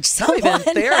acknowledge someone. Not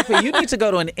even therapy. You need to go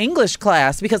to an English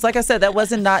class because, like I said, that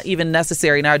wasn't not even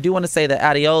necessary. Now, I do want to say that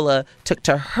Adeola took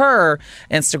to her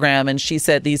Instagram and she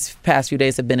said these past few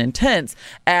days have been intense,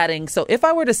 adding, so if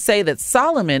I were to say that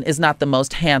Solomon is not the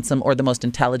most handsome or the most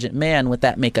intelligent man, would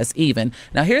that make us even?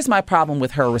 Now, here's my problem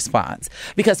with her response.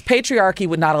 Because patriarchy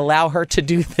would not allow her to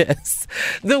do this.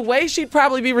 The way she'd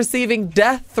probably be receiving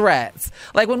death threats.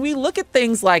 Like, when we look at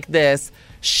things like this,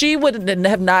 she would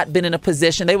have not been in a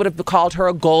position. They would have called her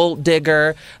a gold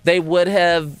digger. They would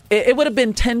have, it would have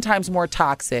been 10 times more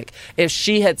toxic if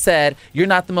she had said, you're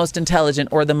not the most intelligent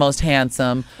or the most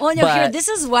handsome. Well, no, here, this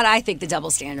is what I think the double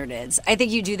standard is. I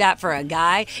think you do that for a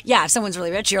guy. Yeah, if someone's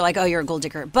really rich, you're like, oh, you're a gold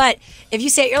digger. But if you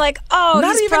say it, you're like, oh,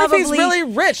 not he's even probably... if he's really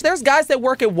rich. There's guys that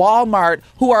work at Walmart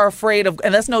who are afraid of,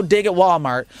 and that's no dig at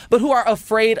Walmart, but who are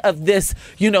afraid of this,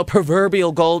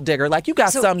 proverbial gold digger. Like, you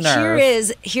got some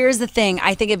nerve. Here's the thing.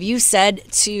 I think if you said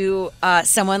to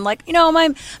someone like,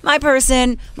 my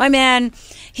person, my man,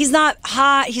 he's not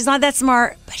hot, he's not that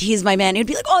smart, but he's my man, he'd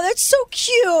be like, oh, that's so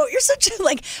cute. You're such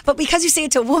a but because you say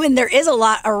it to a woman, there is a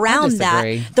lot around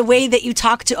that. The way that you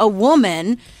talk to a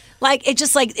woman, like, it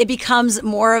just it becomes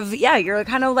more of, you're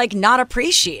kind of like not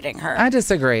appreciating her. I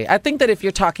disagree. I think that if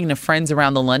you're talking to friends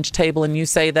around the lunch table and you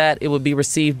say that, it would be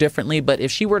received differently. But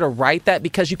if she were to write that,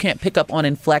 because you can't pick up on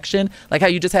inflection, like how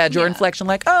you just had your inflection,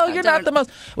 like, oh, you're not the most.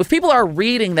 If people are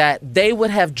reading that, they would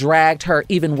have dragged her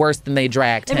even worse than they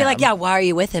dragged him. They'd be like, why are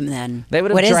you with him then? They would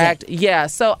have dragged. Yeah.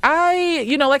 So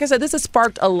like I said, this has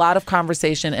sparked a lot of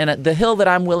conversation. And the hill that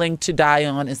I'm willing to die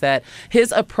on is that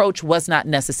his approach was not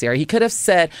necessary. He could have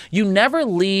said, You never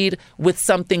lead with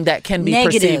something that can be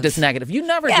perceived as negative. You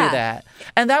never do that.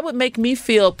 And that would make me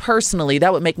feel, personally,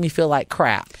 like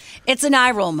crap. It's an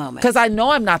eye roll moment. Because I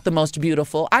know I'm not the most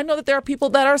beautiful. I know that there are people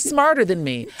that are smarter than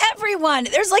me. Everyone.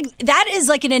 That is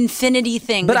like an infinity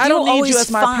thing. But I don't need you as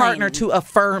my partner to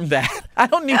affirm that. I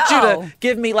don't need you to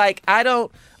give me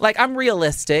I'm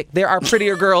realistic. There are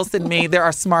prettier girls than me. There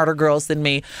are smarter girls than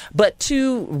me. But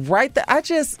to write that,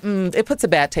 it puts a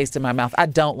bad taste in my mouth. I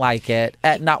don't like it,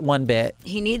 not one bit.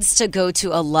 He needs to go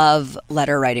to a love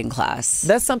letter writing class.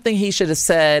 That's something he should have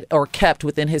said or kept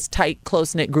within his tight,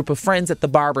 close-knit group of friends at the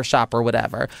barbershop or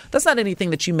whatever. That's not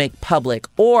anything that you make public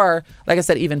or, like I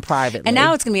said, even privately. And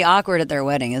now it's going to be awkward at their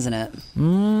wedding, isn't it?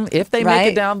 If they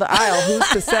make it down the aisle, who's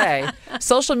to say?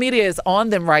 Social media is on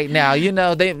them right now.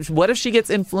 What if she gets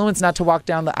influenced not to walk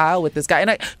down the aisle with this guy?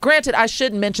 And granted, I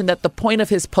should mention that the point of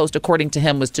his post, according to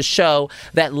him, was to show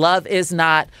that love is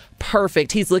not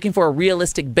perfect. He's looking for a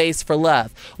realistic base for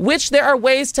love, which there are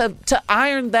ways to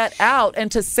iron that out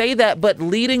and to say that, but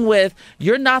leading with,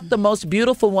 you're not the most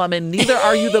beautiful woman, neither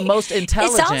are you the most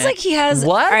intelligent. It sounds like he has...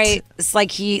 What? Right, it's like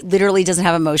he literally doesn't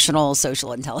have emotional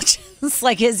social intelligence.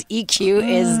 Like his EQ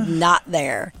is not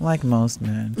there. Like most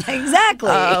men. Exactly.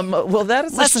 Well, that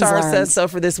is what Shar says so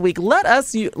for this week. Let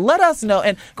us know.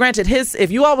 And granted, if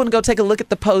you all want to go take a look at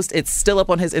the post, it's still up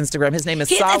on his Instagram. His name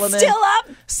is Solomon. It's still up?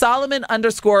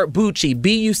 Solomon_Bucci,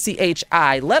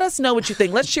 B-U-C-H-I. Let us know what you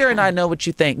think. Let Shira and I know what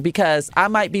you think, because I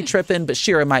might be tripping, but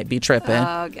Shira might be tripping.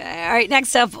 Okay. All right.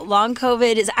 Next up, long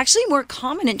COVID is actually more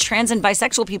common in trans and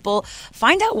bisexual people.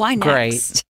 Find out why next.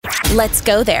 Great. Let's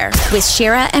go there with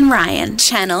Shira and Ryan,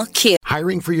 Channel Q.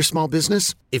 Hiring for your small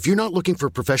business? If you're not looking for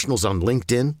professionals on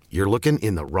LinkedIn, you're looking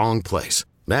in the wrong place.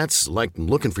 That's like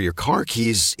looking for your car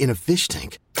keys in a fish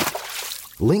tank.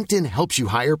 LinkedIn helps you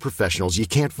hire professionals you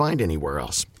can't find anywhere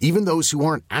else, even those who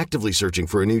aren't actively searching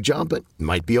for a new job but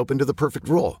might be open to the perfect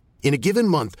role. In a given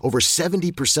month, over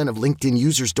 70% of LinkedIn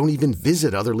users don't even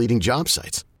visit other leading job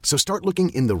sites. So start looking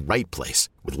in the right place.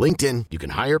 With LinkedIn, you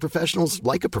can hire professionals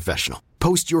like a professional.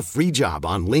 Post your free job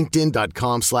on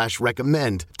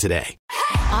linkedin.com/recommend today.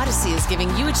 Odyssey is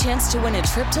giving you a chance to win a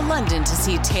trip to London to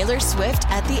see Taylor Swift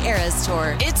at the Eras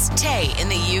Tour. It's Tay in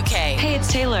the UK. Hey,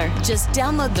 it's Taylor. Just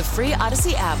download the free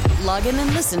Odyssey app, log in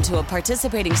and listen to a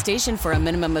participating station for a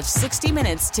minimum of 60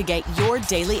 minutes to get your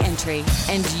daily entry.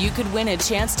 And you could win a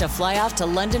chance to fly off to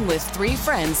London with 3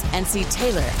 friends and see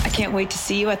Taylor. I can't wait to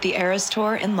see you at the Eras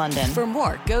Tour in London. For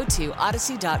more, go to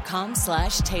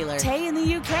odyssey.com/Taylor. Tay in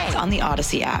the UK. It's on the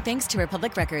Odyssey app. Thanks to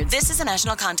Republic Records. This is a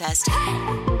national contest.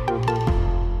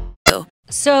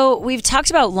 So we've talked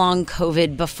about long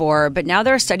COVID before, but now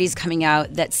there are studies coming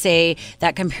out that say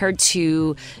that compared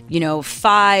to,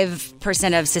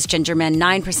 5% of cisgender men,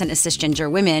 9% of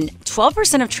cisgender women,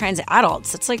 12% of trans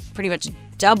adults, that's like pretty much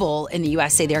double in the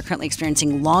U.S., say they are currently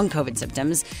experiencing long COVID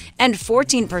symptoms, and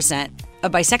 14%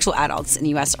 of bisexual adults in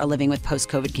the U.S. are living with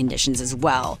post-COVID conditions as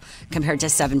well, compared to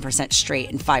 7% straight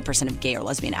and 5% of gay or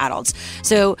lesbian adults.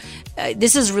 So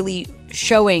this is really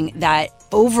showing that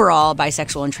overall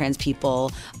bisexual and trans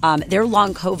people, their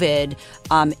long COVID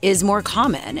is more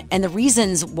common. And the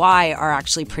reasons why are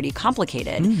actually pretty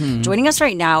complicated. Mm-hmm. Joining us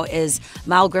right now is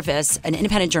Mal Griffiths, an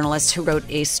independent journalist who wrote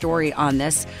a story on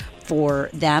this for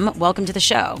them. Welcome to the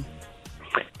show.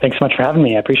 Thanks so much for having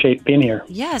me. I appreciate being here.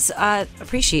 Yes,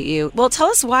 appreciate you. Well, tell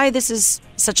us why this is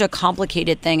such a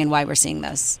complicated thing and why we're seeing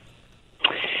this.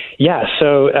 Yeah,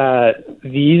 so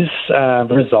these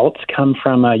results come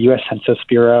from a U.S. Census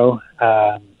Bureau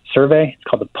survey. It's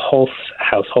called the Pulse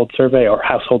Household Survey or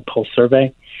Household Pulse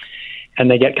Survey. And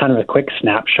they get kind of a quick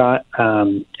snapshot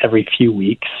every few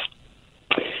weeks.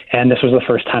 And this was the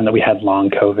first time that we had long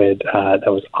COVID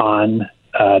that was on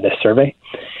this survey.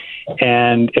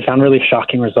 And it found really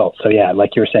shocking results. So yeah,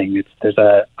 like you were saying, there's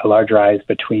a large rise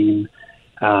between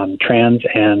trans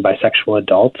and bisexual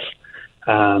adults.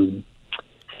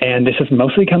 And this is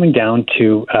mostly coming down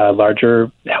to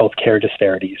larger healthcare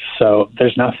disparities. So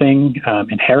there's nothing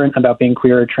inherent about being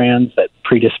queer or trans that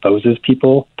predisposes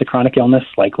people to chronic illness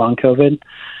like long COVID.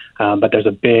 But there's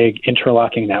a big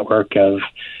interlocking network of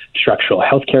structural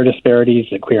healthcare disparities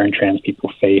that queer and trans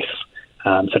people face,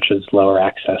 such as lower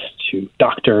access to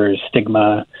doctors,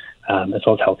 stigma, as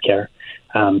well as healthcare.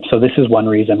 So this is one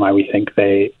reason why we think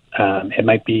it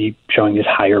might be showing these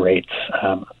higher rates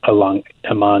among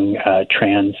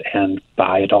trans and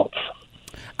bi adults.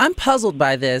 I'm puzzled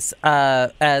by this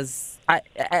as I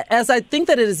think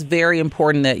that it is very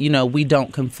important that, we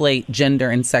don't conflate gender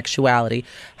and sexuality.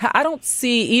 I don't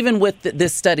see, even with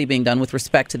this study being done with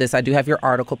respect to this, I do have your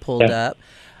article pulled up.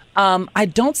 I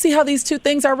don't see how these two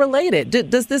things are related.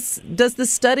 Does the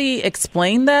study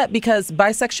explain that? Because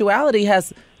bisexuality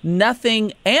has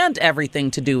nothing and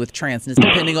everything to do with transness,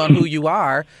 depending on who you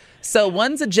are. So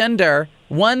one's a gender,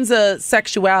 one's a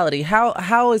sexuality.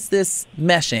 How is this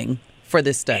meshing for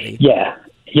this study? Yeah.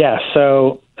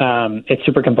 So it's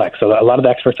super complex. So a lot of the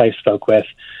experts I spoke with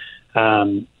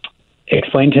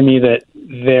explained to me that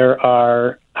there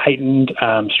are heightened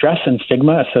stress and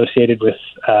stigma associated with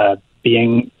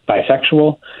being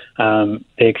bisexual.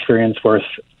 They experience worse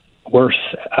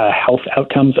health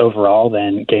outcomes overall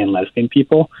than gay and lesbian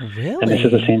people. Really? And this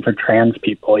is the same for trans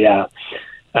people, yeah.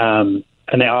 And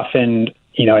they often,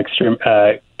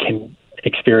 can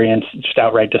experience just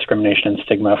outright discrimination and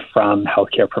stigma from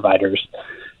healthcare providers.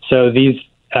 So these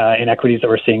inequities that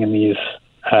we're seeing in the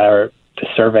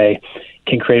survey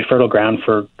can create fertile ground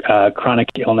for chronic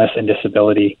illness and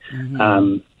disability,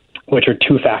 which are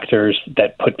two factors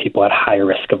that put people at higher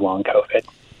risk of long COVID.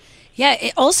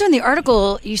 Yeah. Also, in the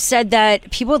article, you said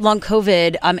that people with long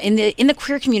COVID in the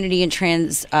queer community and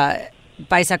trans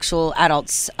bisexual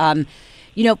adults,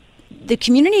 the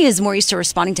community is more used to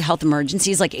responding to health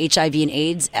emergencies like HIV and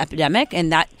AIDS epidemic,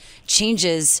 and that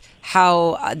changes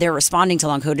how they're responding to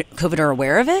long COVID or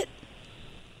aware of it.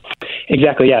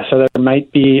 Exactly, yeah. So there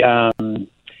might be,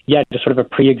 just sort of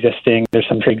there's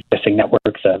some pre-existing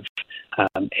networks of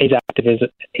AIDS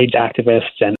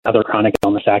activists and other chronic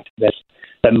illness activists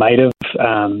that might have,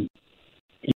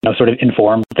 sort of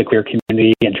informed the queer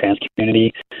community and trans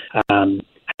community and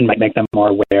might make them more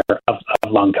aware of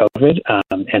long COVID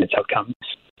and its outcomes.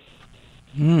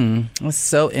 That's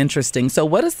so interesting. So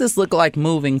what does this look like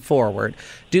moving forward?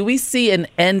 Do we see an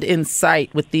end in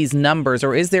sight with these numbers,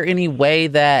 or is there any way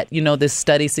that, this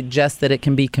study suggests that it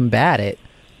can be combated?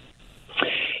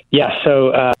 Yeah,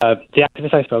 so the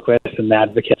activists I spoke with and the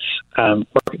advocates,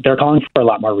 they're calling for a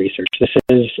lot more research. This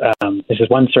is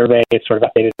one survey. It's sort of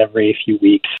updated every few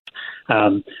weeks,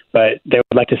 but they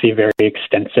would like to see very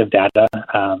extensive data,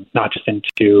 not just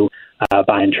into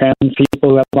bi and trans people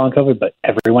who have long COVID, but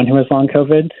everyone who has long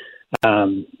COVID.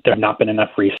 There have not been enough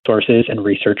resources and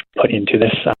research put into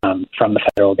this from the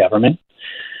federal government.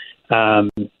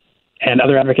 And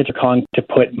other advocates are calling to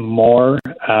put more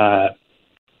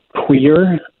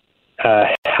queer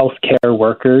healthcare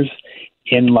workers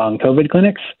in long COVID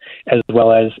clinics, as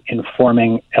well as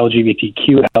informing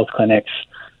LGBTQ health clinics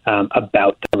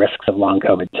about the risks of long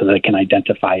COVID so that they can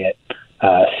identify it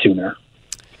sooner.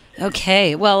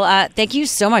 Okay. Well, thank you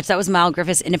so much. That was Mal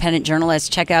Griffiths, independent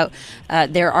journalist. Check out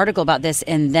their article about this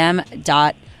in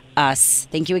them.us.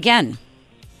 Thank you again.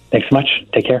 Thanks so much.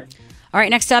 Take care. All right,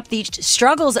 next up, the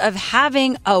struggles of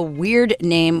having a weird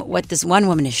name, what this one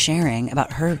woman is sharing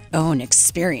about her own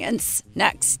experience.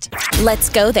 Next. Let's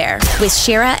go there with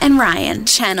Shira and Ryan,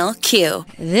 Channel Q.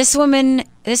 This woman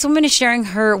is sharing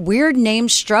her weird name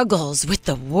struggles with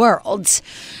the world.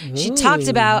 She talks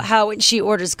about how when she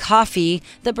orders coffee,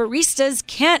 the baristas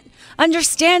can't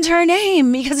understand her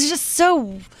name because it's just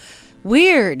so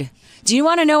weird. Do you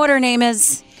want to know what her name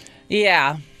is?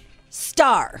 Yeah.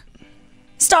 Star.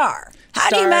 How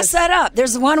do you mess that up?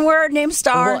 There's one word named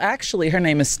Star. Well, actually, her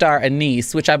name is Star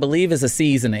Anise, which I believe is a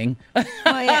seasoning. Oh,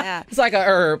 yeah. It's like a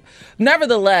herb.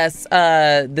 Nevertheless,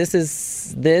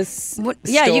 this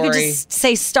yeah, story. You could just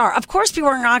say Star. Of course, people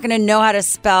are not going to know how to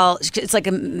spell. It's like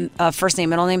a first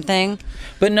name, middle name thing.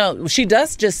 But no, she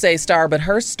does just say Star, but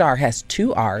her Star has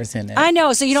 2 R's in it. I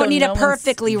know, so you don't need it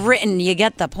perfectly written. You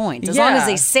get the point. As long as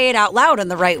they say it out loud in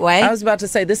the right way. I was about to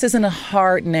say, this isn't a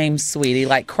hard name, sweetie,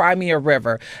 like Cry Me a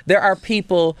River. There are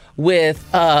people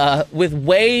with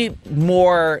way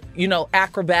more,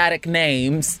 acrobatic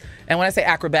names. And when I say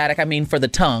acrobatic, I mean for the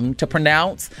tongue to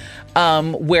pronounce,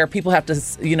 where people have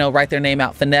to, write their name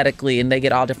out phonetically and they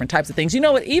get all different types of things. You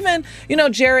know what? Even,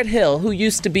 Jared Hill, who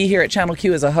used to be here at Channel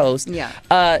Q as a host.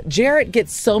 Yeah. Jared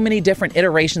gets so many different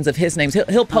iterations of his names.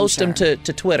 He'll post them to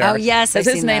Twitter. Oh, yes. Because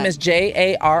his name is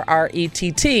Jarrett.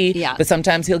 Yeah. But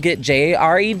sometimes he'll get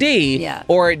Jared. Yeah.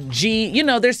 Or G.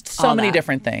 There's so many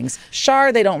different things.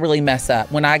 Shar, they don't really mess up.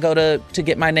 When I go to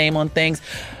get my name on things,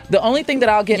 the only thing that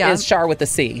I'll get is Shar with a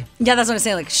C. Yeah, that's what I'm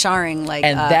saying, like sharing, like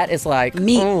and that is like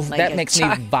meat. That makes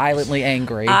me violently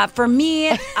angry. For me,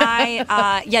 they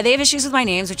have issues with my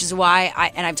names, which is why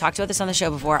I've talked about this on the show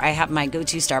before. I have my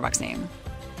go-to Starbucks name,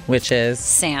 which is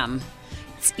Sam.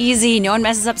 It's easy. No one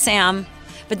messes up Sam.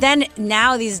 But then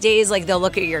now these days, like they'll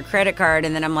look at your credit card,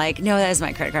 and then I'm like, no, that is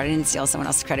my credit card. I didn't steal someone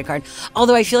else's credit card.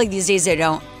 Although I feel like these days they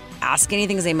don't ask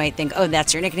anything because they might think, oh,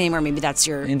 that's your nickname, or maybe that's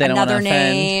your another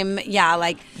name. Yeah,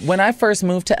 like when I first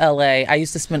moved to LA, I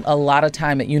used to spend a lot of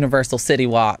time at Universal City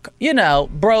Walk.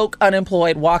 Broke,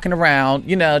 unemployed, walking around,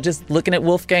 just looking at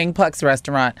Wolfgang Puck's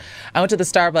restaurant. I went to the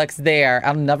Starbucks there.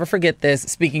 I'll never forget this.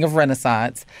 Speaking of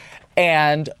Renaissance.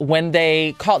 And when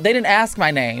they called, they didn't ask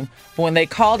my name, but when they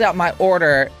called out my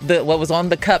order, what was on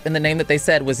the cup and the name that they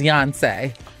said was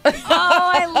Beyonce. Oh,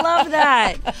 I love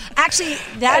that. Actually,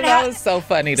 that was so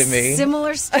funny to me.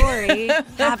 Similar story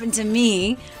happened to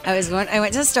me. I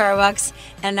went to Starbucks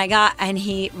and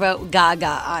he wrote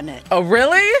Gaga on it. Oh,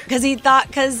 really?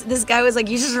 Because this guy was like,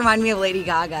 you just remind me of Lady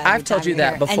Gaga. I've told you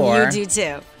that before. And you do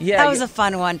too. Yeah. That was a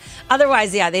fun one.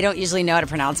 Otherwise, yeah, they don't usually know how to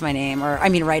pronounce my name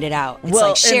write it out. It's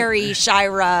like Sherry,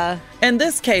 Shira. In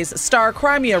this case, Star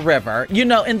Crimea River,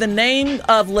 in the name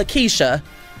of Lakeisha,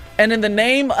 and in the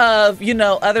name of,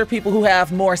 other people who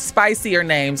have more spicier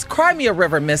names, Crimea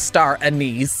River, Miss Star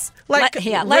Anise. Life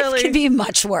could be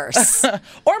much worse.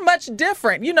 Or much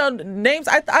different. Names,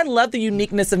 I love the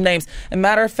uniqueness of names. As a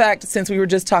matter of fact, since we were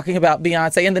just talking about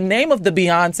Beyonce, in the name of the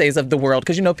Beyoncés of the world,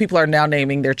 because, people are now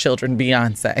naming their children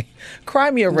Beyonce.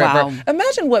 Crimea River. Wow.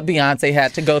 Imagine what Beyonce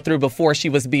had to go through before she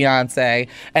was Beyonce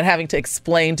and having to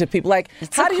explain to people,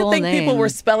 how do you think people were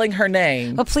spelling her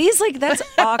name? Well, please, that's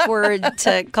awkward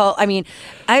to call. I mean,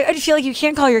 I feel like you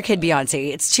can't call your kid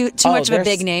Beyonce. It's too much of a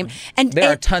big name. And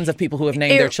there are tons of people who have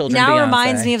named their children now Beyonce.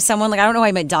 Reminds me of someone, I don't know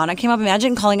why Madonna came up.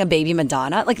 Imagine calling a baby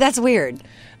Madonna. That's weird.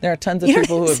 There are tons of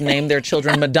people who have named their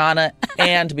children Madonna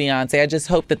and Beyonce. I just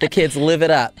hope that the kids live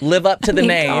up to the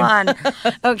name. Come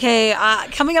on. Okay,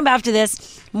 coming up after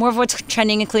this, more of what's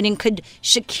trending, including could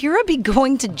Shakira be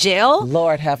going to jail?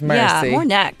 Lord have mercy. Yeah, more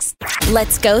next.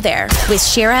 Let's go there with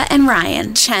Shira and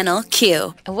Ryan, Channel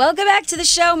Q. Welcome back to the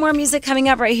show. More music coming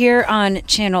up right here on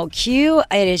Channel Q.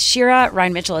 It is Shira.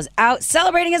 Ryan Mitchell is out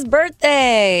celebrating his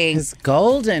birthday. He's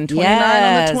golden, 29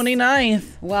 on the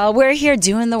 29th. Well, we're here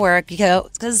doing the work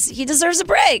because he deserves a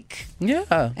break. Yeah.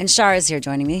 And Shara is here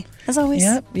joining me, as always.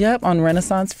 Yep, on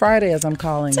Renaissance Friday, as I'm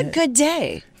calling it. It's a good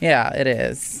day. Yeah, it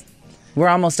is. We're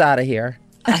almost out of here.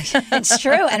 It's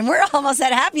true, and we're almost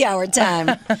at happy hour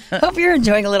time. Hope you're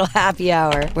enjoying a little happy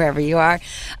hour wherever you are.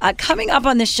 Coming up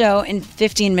on the show in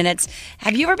 15 minutes,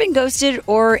 have you ever been ghosted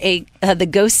or the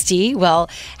ghostee? Well,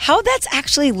 how that's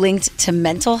actually linked to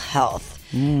mental health.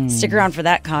 Stick around for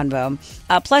that convo.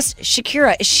 Plus,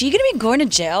 Shakira, is she going to be going to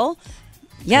jail?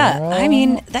 Yeah, Girl. I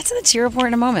mean, that's in the T report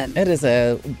in a moment. It is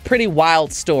a pretty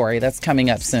wild story that's coming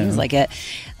up soon. Seems like it.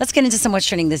 Let's get into some what's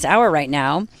trending this hour right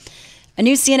now. A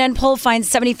new CNN poll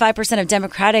finds 75% of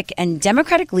Democratic and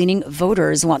Democratic-leaning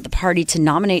voters want the party to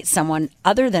nominate someone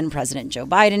other than President Joe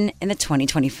Biden in the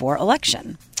 2024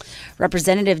 election.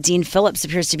 Representative Dean Phillips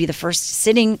appears to be the first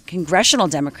sitting congressional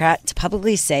Democrat to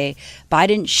publicly say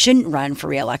Biden shouldn't run for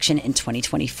re-election in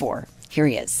 2024. Here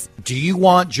he is. Do you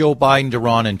want Joe Biden to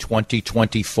run in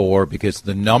 2024? Because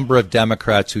the number of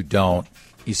Democrats who don't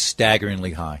is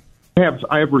staggeringly high.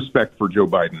 I have respect for Joe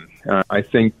Biden. I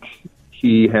think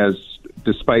he has,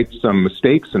 despite some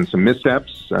mistakes and some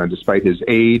missteps, despite his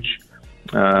age,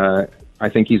 I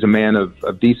think he's a man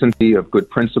of decency, of good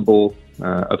principle,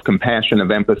 of compassion,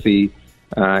 of empathy,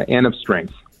 and of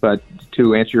strength. But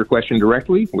to answer your question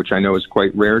directly, which I know is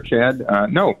quite rare, Chad,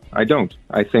 no, I don't.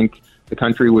 I think the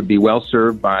country would be well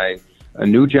served by a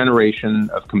new generation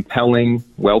of compelling,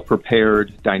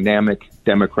 well-prepared, dynamic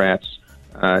Democrats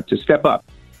to step up.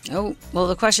 Oh, well,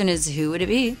 the question is, who would it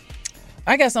be?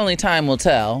 I guess only time will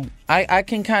tell. I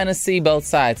can kind of see both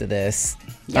sides of this,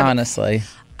 honestly.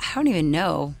 I don't even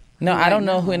know. No, I don't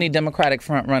know who any Democratic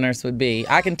front runners would be.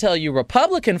 I can tell you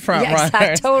Republican front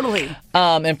runners. Totally.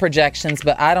 And projections,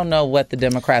 but I don't know what the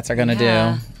Democrats are going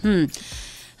to do.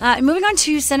 Moving on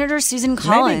to Senator Susan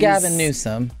Collins. Maybe Gavin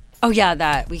Newsom. Oh, yeah,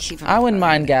 that. We keep. I wouldn't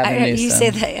mind Gavin Newsom. You say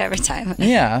that every time.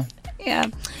 Yeah. Yeah.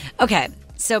 Okay.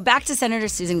 So back to Senator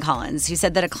Susan Collins, who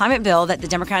said that a climate bill that the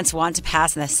Democrats want to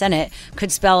pass in the Senate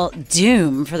could spell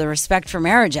doom for the Respect for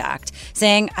Marriage Act,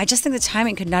 saying, I just think the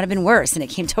timing could not have been worse, and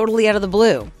it came totally out of the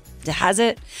blue. Has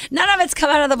it? None of it's come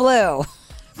out of the blue.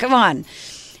 Come on.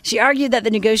 She argued that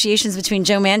the negotiations between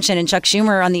Joe Manchin and Chuck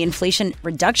Schumer on the Inflation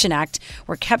Reduction Act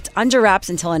were kept under wraps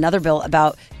until another bill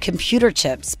about computer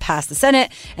chips passed the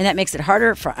Senate, and that makes it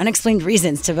harder for unexplained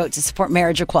reasons to vote to support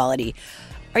marriage equality.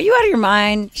 Are you out of your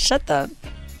mind? Shut the...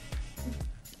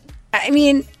 I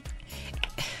mean,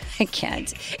 I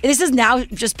can't. This is now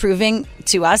just proving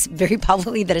to us very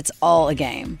publicly that it's all a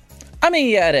game. I mean,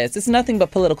 yeah, it is. It's nothing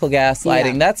but political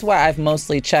gaslighting. Yeah. That's why I've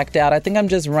mostly checked out. I think I'm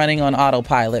just running on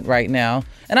autopilot right now.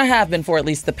 And I have been for at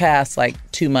least the past,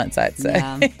 2 months, I'd say.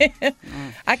 Yeah.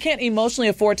 I can't emotionally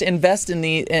afford to invest in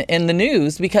the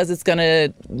news because it's going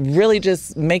to really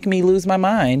just make me lose my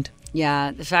mind.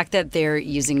 Yeah, the fact that they're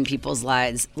using people's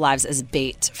lives as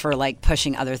bait for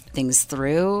pushing other things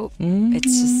through,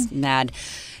 It's just mad.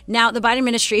 Now, the Biden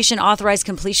administration authorized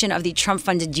completion of the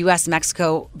Trump-funded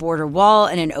U.S.-Mexico border wall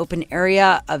in an open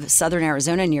area of southern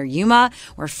Arizona near Yuma,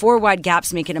 where 4 wide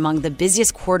gaps make it among the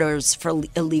busiest corridors for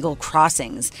illegal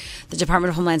crossings. The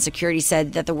Department of Homeland Security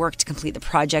said that the work to complete the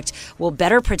project will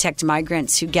better protect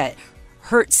migrants who get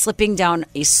hurt slipping down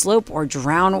a slope or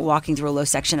drown walking through a low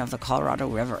section of the Colorado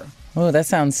River. Oh, that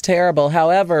sounds terrible.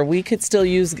 However, we could still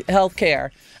use health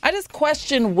care. I just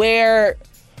question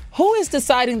who is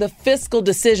deciding the fiscal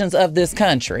decisions of this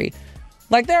country?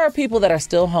 Like, there are people that are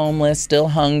still homeless, still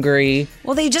hungry.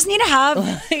 Well, they just need to have,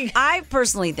 I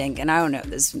personally think, and I don't know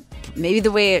this, maybe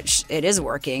the way it is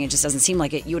working, it just doesn't seem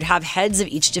like it. You would have heads of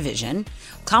each division.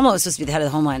 Kamala was supposed to be the head of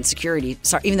the Homeland Security.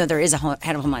 Sorry, even though there is a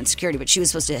head of Homeland Security, but she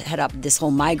was supposed to head up this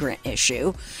whole migrant issue.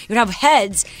 You would have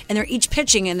heads, and they're each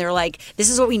pitching, and they're like, this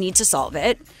is what we need to solve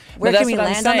it. Where can we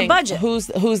land on the budget?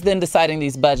 Who's then deciding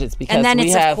these budgets? Because and then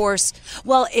it's, of course,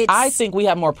 I think we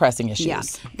have more pressing issues. Yeah,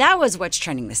 that was what's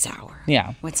trending this hour. Yeah.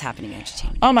 What's happening in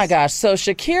entertainment? Oh, my gosh. So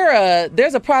Shakira,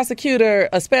 there's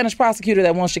a Spanish prosecutor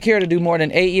that wants Shakira to do more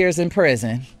than 8 years in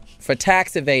prison for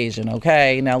tax evasion,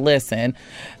 okay? Now, listen,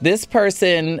 this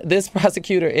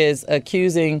prosecutor is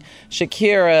accusing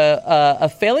Shakira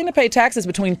of failing to pay taxes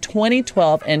between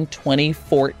 2012 and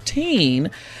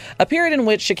 2014, a period in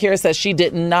which Shakira says she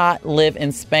did not live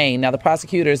in Spain. Now, the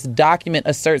prosecutor's document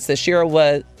asserts that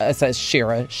Shakira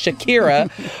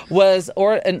was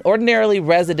an ordinarily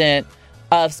resident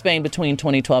of Spain between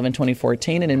 2012 and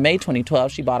 2014. And in May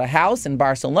 2012, she bought a house in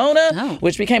Barcelona,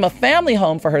 which became a family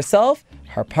home for herself,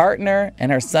 her partner, and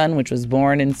her son, which was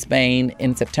born in Spain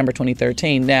in September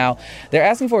 2013. Now, they're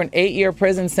asking for an 8-year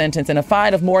prison sentence and a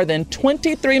fine of more than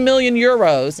 23 million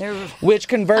euros, which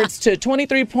converts to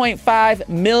 23.5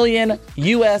 million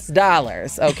US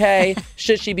dollars, okay?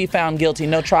 Should she be found guilty.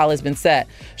 No trial has been set.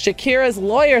 Shakira's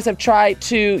lawyers have tried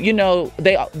to,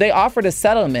 they offered a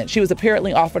settlement. She was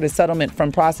apparently offered a settlement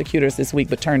from prosecutors this week,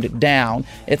 but turned it down.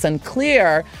 It's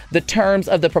unclear the terms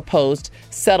of the proposed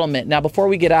settlement. Now, before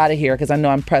we get out of here, because I know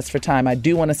I'm pressed for time, I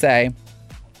do want to say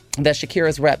that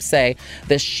Shakira's reps say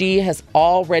that she has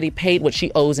already paid what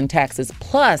she owes in taxes,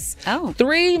 plus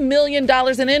 $3 million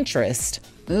in interest.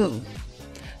 Ooh.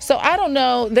 So I don't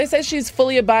know. They say she's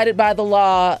fully abided by the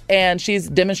law and she's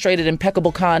demonstrated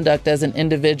impeccable conduct as an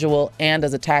individual and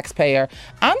as a taxpayer.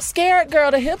 I'm scared,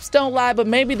 girl. The hips don't lie, but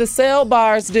maybe the sale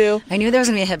bars do. I knew there was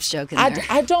going to be a hips joke in there.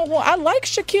 I like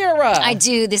Shakira. I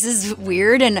do. This is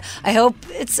weird, and I hope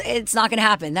it's not going to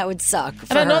happen. That would suck for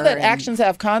And I know her that actions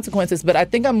have consequences, but I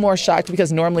think I'm more shocked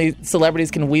because normally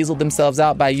celebrities can weasel themselves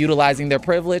out by utilizing their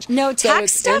privilege. No,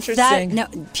 tax stuff,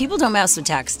 people don't mess with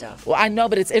tax stuff. Well, I know,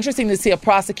 but it's interesting to see a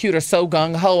prosecutor so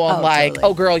gung-ho on totally.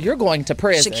 Oh, girl, you're going to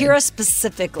prison. Shakira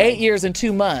specifically. 8 years and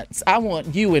 2 months. I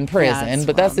want you in prison.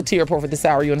 That's the Tea Report for this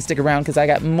hour. You want to stick around because I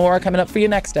got more coming up for you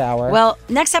next hour. Well,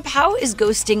 next up, how is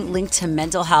ghosting linked to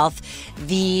mental health?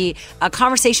 The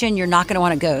conversation you're not going to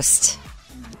want to ghost.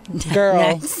 Girl.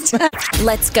 Next.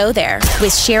 Let's go there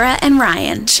with Shira and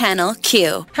Ryan, Channel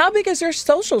Q. How big is your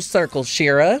social circle,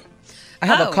 Shira? I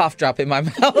have a cough drop in my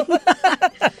mouth.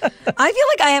 I feel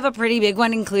like I have a pretty big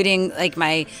one, including like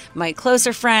my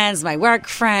closer friends, my work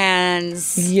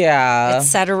friends,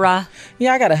 etc.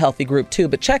 Yeah, I got a healthy group too.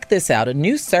 But check this out. A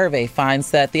new survey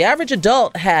finds that the average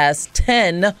adult has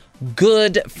 10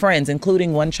 good friends,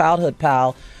 including one childhood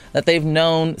pal that they've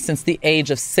known since the age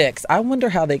of 6. I wonder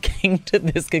how they came to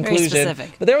this conclusion. Very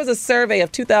specific. But there was a survey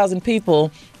of 2,000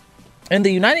 people in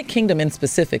the United Kingdom, and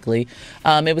specifically,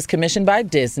 it was commissioned by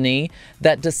Disney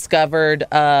that discovered,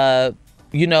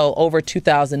 over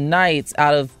 2,000 nights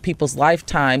out of people's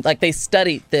lifetime. Like, they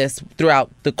studied this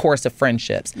throughout the course of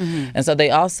friendships. Mm-hmm. And so they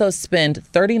also spend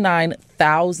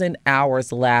 39,000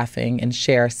 hours laughing and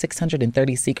share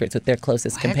 630 secrets with their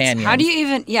closest companions. How do you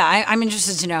even, I'm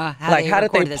interested to know how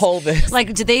did they pull this?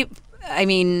 Like, they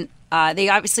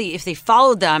obviously, if they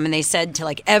followed them and they said to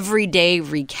like every day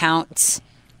recount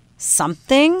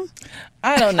something?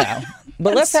 I don't know.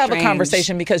 But let's have a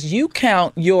conversation because you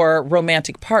count your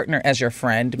romantic partner as your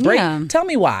friend. Tell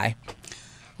me why.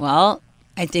 Well,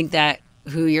 I think that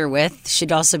who you're with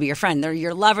should also be your friend. They're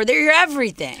your lover. They're your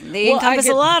everything. They encompass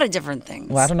a lot of different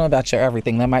things. Well, I don't know about your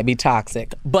everything. That might be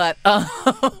toxic. But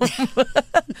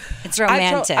it's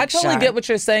romantic. I totally get what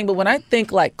you're saying. But when I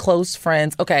think like close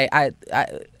friends, okay, I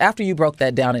after you broke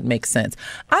that down, it makes sense.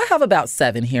 I have about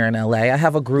 7 here in LA. I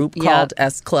have a group called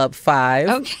S Club 5.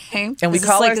 Okay. And we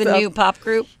call ourselves the new pop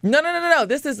group? No.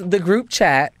 This is the group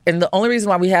chat. And the only reason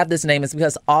why we have this name is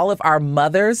because all of our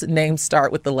mothers' names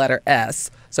start with the letter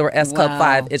S. So we're S Club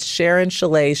 5. It's Sharon,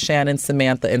 Shalay, Shannon,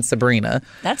 Samantha, and Sabrina.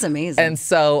 That's amazing. And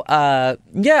so,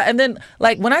 and then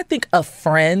like when I think of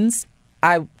friends,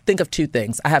 I think of two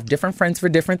things. I have different friends for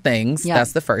different things. Yeah.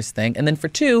 That's the first thing. And then for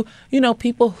two,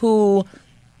 people who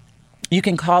you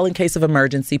can call in case of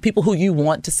emergency, people who you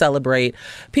want to celebrate,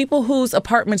 people whose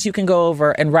apartments you can go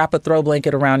over and wrap a throw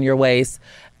blanket around your waist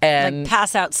and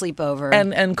pass out, sleep over,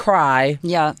 and cry,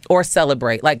 or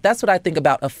celebrate. Like, that's what I think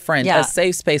about a friend, a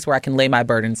safe space where I can lay my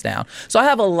burdens down. So I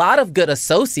have a lot of good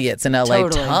associates in LA,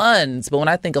 tons. But when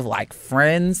I think of like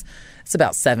friends, it's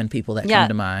about 7 people that come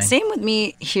to mind. Same with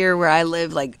me here where I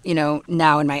live,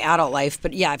 now in my adult life.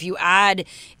 But if you add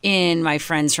in my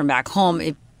friends from back home,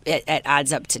 it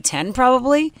adds up to 10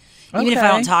 probably, even if I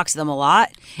don't talk to them a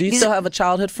lot. Do you still have a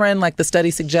childhood friend like the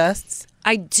study suggests?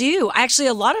 I do. Actually,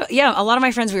 a lot of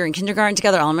my friends, we were in kindergarten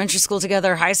together, elementary school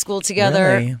together, high school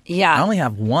together. Really? Yeah. I only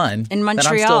have one in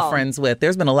Montreal that I'm still friends with.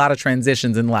 There's been a lot of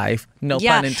transitions in life. No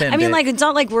pun intended. I mean, it's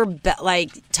not like we're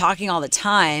talking all the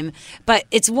time, but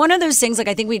it's one of those things,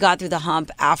 I think we got through the hump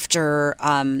after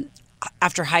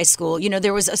high school.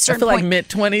 There was a certain point, like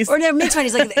mid-20s. Or no,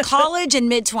 mid-20s, like college and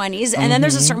mid-20s. And then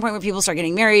there's a certain point where people start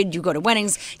getting married, you go to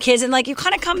weddings, kids, and you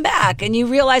kind of come back and you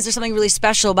realize there's something really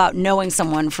special about knowing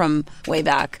someone from way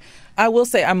back. I will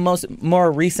say I'm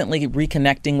more recently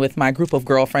reconnecting with my group of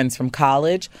girlfriends from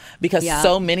college because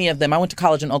so many of them, I went to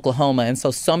college in Oklahoma, and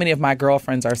so many of my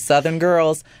girlfriends are Southern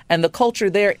girls, and the culture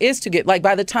there is to get,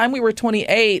 by the time we were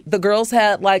 28, the girls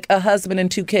had a husband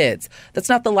and 2 kids. That's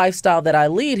not the lifestyle that I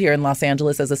lead here in Los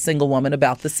Angeles as a single woman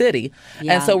about the city.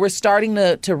 Yeah. And so we're starting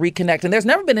to reconnect, and there's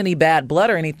never been any bad blood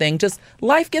or anything, just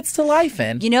life gets to life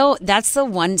in. That's the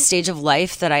one stage of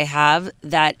life that I have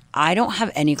that I don't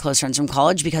have any close friends from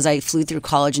college because I flew through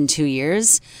college in 2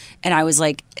 years, and I was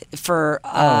for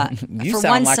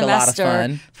one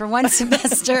semester. For one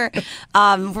semester,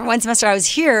 I was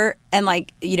here,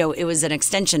 and it was an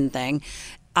extension thing.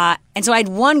 And so I had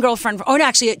one girlfriend.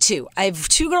 Actually, I had 2. I have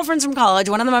 2 girlfriends from college.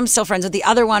 One of them I'm still friends with. The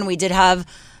other one, we did have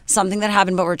something that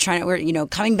happened, but we're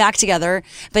coming back together.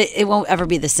 But it won't ever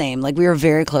be the same. We were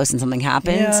very close, and something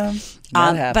happened. Yeah,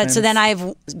 that happens. But so then I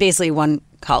have basically one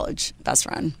college best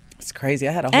friend. It's crazy.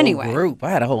 I had a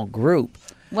whole group.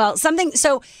 Well,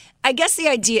 so I guess the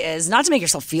idea is not to make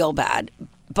yourself feel bad,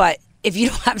 but if you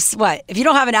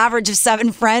don't have an average of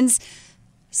 7 friends,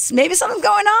 maybe something's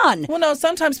going on. Well, no,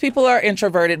 sometimes people are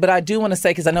introverted, but I do want to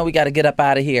say, because I know we got to get up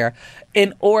out of here,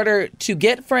 in order to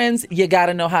get friends, you got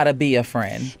to know how to be a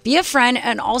friend. Be a friend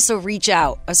and also reach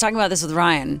out. I was talking about this with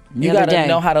Ryan the other day. You got to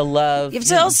know how to love. You have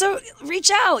to also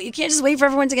reach out. You can't just wait for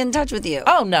everyone to get in touch with you.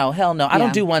 Oh, no, hell no. I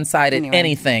don't do one-sided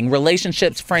anything.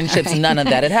 Relationships, friendships, none of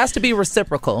that. It has to be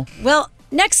reciprocal. Well,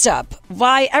 next up,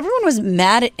 why everyone was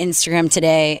mad at Instagram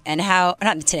today and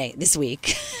this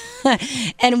week.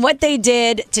 And what they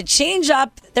did to change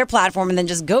up their platform and then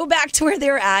just go back to where they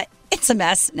were at. It's a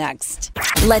mess. Next.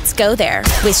 Let's go there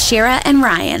with Shira and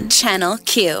Ryan, Channel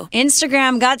Q.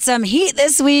 Instagram got some heat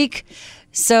this week.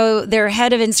 So their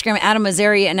head of Instagram, Adam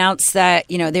Mosseri, announced that,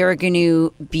 they were going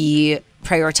to be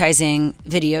prioritizing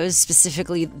videos,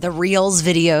 specifically the Reels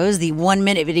videos, the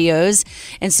 1-minute videos.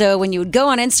 And so when you would go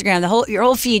on Instagram, your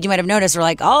whole feed, you might have noticed, were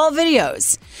all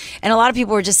videos. And a lot of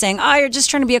people were just saying, you're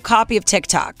just trying to be a copy of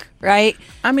TikTok, right?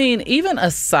 I mean, even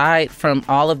aside from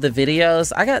all of the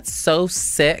videos, I got so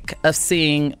sick of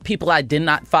seeing people I did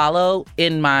not follow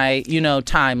in my,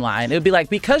 timeline. It would be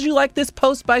because you like this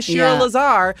post by Shira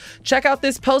Lazar, check out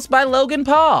this post by Logan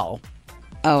Paul.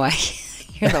 Oh,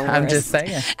 you're the worst. I'm just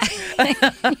saying.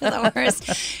 You're the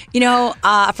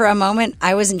worst. For a moment,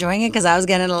 I was enjoying it because I was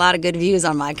getting a lot of good views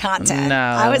on my content. No.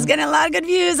 I was getting a lot of good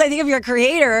views. I think if you're a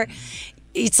creator,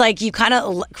 it's you kind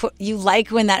of you like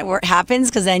when that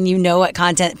happens because then you know what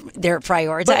content they're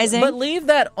prioritizing. But leave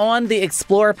that on the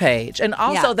Explore page. And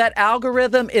also that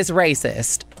algorithm is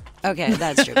racist. Okay,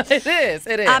 that's true. It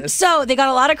is. So they got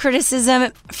a lot of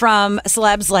criticism from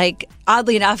celebs,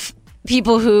 oddly enough,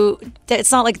 people who,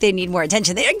 it's not like they need more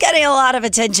attention. They're getting a lot of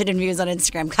attention and views on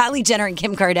Instagram. Kylie Jenner and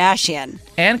Kim Kardashian.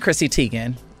 And Chrissy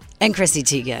Teigen.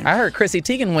 I heard Chrissy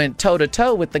Teigen went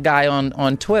toe-to-toe with the guy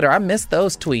on Twitter. I missed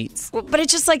those tweets. Well, but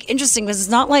it's just interesting because it's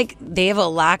not like they have a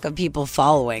lack of people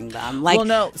following them. Well,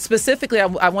 no, specifically,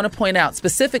 I want to point out,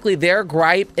 their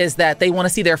gripe is that they want to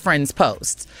see their friends'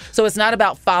 posts. So it's not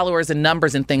about followers and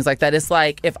numbers and things like that. It's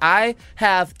if I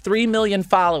have 3 million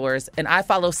followers and I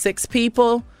follow 6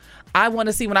 people, I want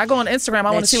to see, when I go on Instagram,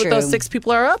 I want to see what those 6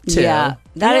 people are up to. Yeah,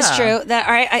 that is true.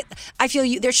 I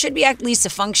feel there should be at least a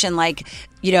function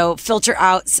filter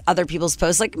out other people's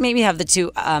posts, maybe have the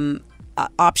 2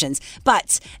 options.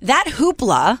 But that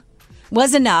hoopla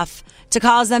was enough to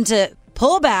cause them to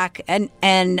pull back, and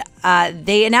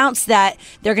they announced that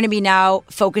they're going to be now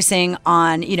focusing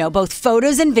on, both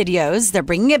photos and videos. They're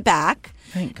bringing it back.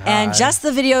 Thank God. And just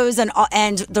the videos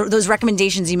and those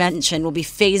recommendations you mentioned will be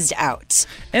phased out.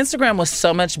 Instagram was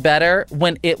so much better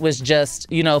when it was just,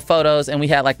 photos, and we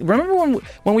had remember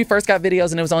when we first got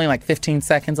videos and it was only 15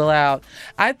 seconds allowed?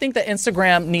 I think that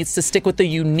Instagram needs to stick with the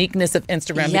uniqueness of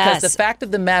Instagram because the fact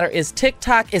of the matter is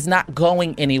TikTok is not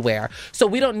going anywhere. So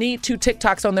we don't need 2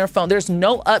 TikToks on their phone. There's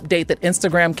no update that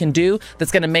Instagram can do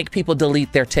that's going to make people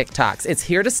delete their TikToks. It's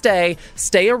here to stay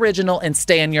original, and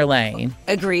stay in your lane.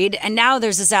 Agreed. And now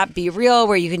there's this app, Be Real,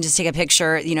 where you can just take a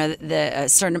picture, the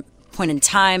certain point in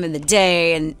time in the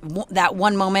day, and that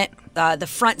one moment, the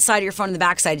front side of your phone and the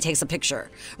back side takes a picture,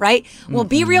 right? Well,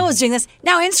 Be Real is doing this.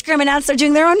 Now Instagram announced they're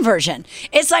doing their own version.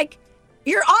 It's like,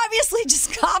 you're obviously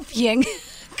just copying.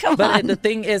 Come on. The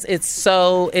thing is,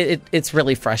 it's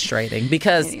really frustrating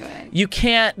because you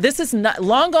can't, this is not,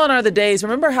 long gone are the days.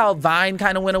 Remember how Vine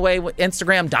kind of went away when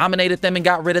Instagram dominated them and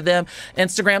got rid of them?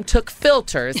 Instagram took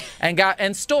filters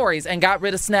and stories and got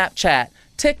rid of Snapchat.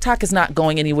 TikTok is not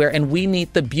going anywhere, and we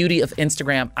need the beauty of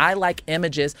Instagram. I like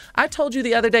images. I told you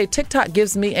the other day, TikTok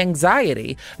gives me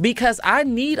anxiety because I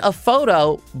need a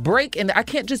photo break, and I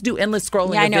can't just do endless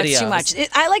scrolling. Yeah, I know videos. It's too much.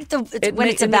 I like when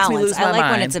it's a balance. I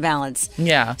like when it's a balance.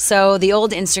 Yeah. So the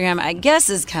old Instagram, I guess,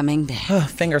 is coming back.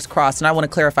 Fingers crossed. And I want to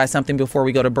clarify something before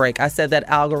we go to break. I said that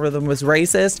algorithm was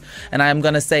racist, and I'm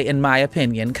going to say in my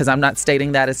opinion, because I'm not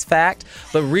stating that as fact,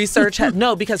 but research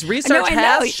because research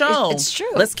has shown. It's true.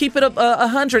 Let's keep it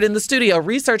 100 in the studio.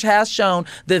 Research has shown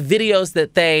the videos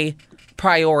that they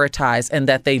prioritize and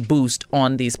that they boost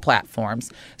on these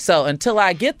platforms. So until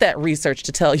I get that research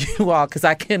to tell you all, because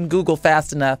I can Google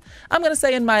fast enough, I'm going to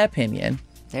say in my opinion.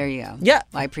 There you go. Yeah.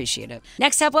 I appreciate it.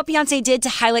 Next up, what Beyonce did to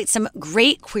highlight some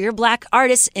great queer Black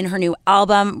artists in her new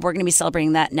album. We're going to be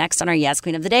celebrating that next on our Yes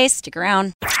Queen of the Day. Stick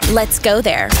around. Let's go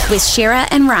there with Shira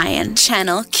and Ryan,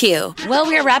 Channel Q. Well,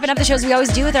 we are wrapping up the show as we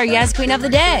always do with our Yes Queen of the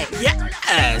Day.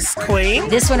 Yes, Queen.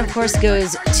 This one, of course,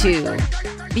 goes to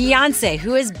Beyonce,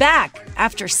 who is back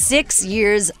after 6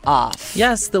 years off.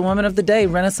 Yes, the woman of the day,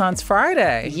 Renaissance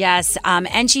Friday. Yes,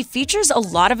 and she features a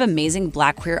lot of amazing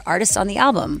Black queer artists on the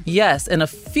album. Yes, and a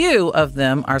few of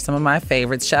them are some of my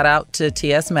favorites. Shout out to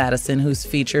T.S. Madison, who's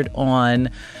featured on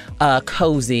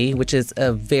Cozy, which is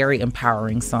a very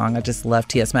empowering song. I just love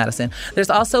T.S. Madison. There's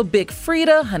also Big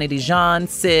Frida, Honey Dijon,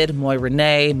 Sid, Moy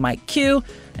Renee, Mike Q,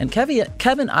 and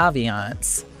Kevin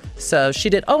Aviance. So she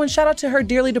did. Oh, and shout out to her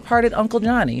dearly departed Uncle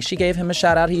Johnny. She gave him a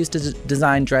shout out. He used to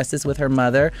design dresses with her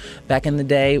mother back in the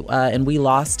day, and we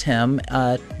lost him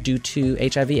due to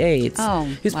HIV/AIDS. Oh,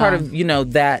 he's part of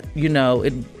that.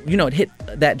 It hit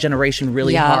that generation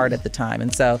really hard at the time,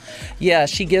 and so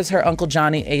she gives her Uncle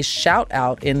Johnny a shout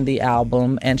out in the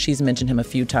album, and she's mentioned him a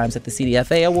few times at the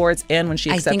CDFA Awards and when she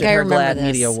accepted her GLAAD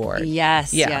Media Award.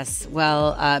 Yes.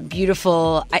 Well,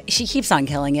 beautiful. She keeps on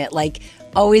killing it.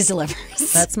 Always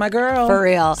delivers. That's my girl. For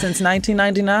real. Since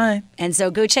 1999. And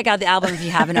so go check out the album if you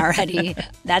haven't already.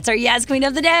 That's our Yes Queen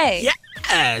of the Day.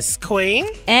 Yes, Queen.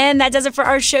 And that does it for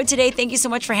our show today. Thank you so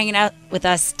much for hanging out with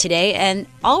us today and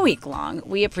all week long.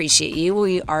 We appreciate you.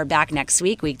 We are back next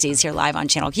week, weekdays here live on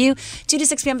Channel Q, 2 to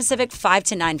 6 p.m. Pacific, 5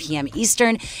 to 9 p.m.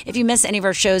 Eastern. If you miss any of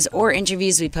our shows or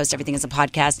interviews, we post everything as a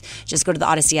podcast. Just go to the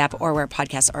Odyssey app or where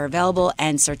podcasts are available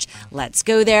and search Let's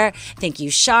Go There. Thank you,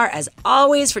 Shar, as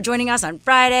always, for joining us on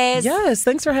Fridays. Yes,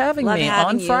 thanks for having me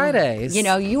on Fridays.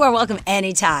 You are welcome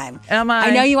anytime. Am I?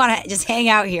 I know you want to just hang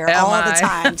out here all the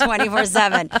time,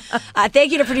 24/7.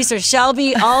 Thank you to producer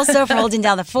Shelby also for holding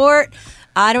down the fort.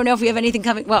 I don't know if we have anything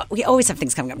coming. Well, we always have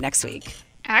things coming up next week.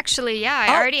 Actually,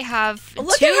 I already have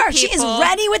Look two at her. people. She is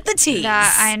ready with the teas.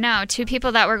 I know. 2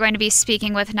 people that we're going to be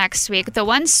speaking with next week. The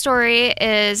one story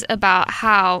is about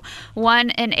how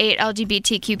 1 in 8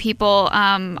 LGBTQ people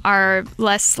are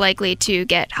less likely to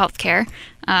get health care.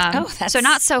 So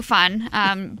not so fun,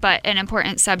 but an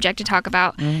important subject to talk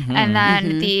about. Mm-hmm. And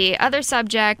then the other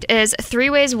subject is 3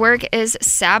 ways work is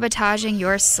sabotaging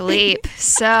your sleep.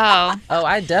 So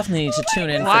I definitely need to tune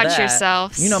in. Watch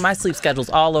yourselves. My sleep schedule's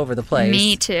all over the place.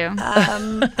 Me too.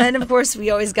 And of course, we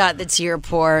always got the tea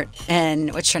report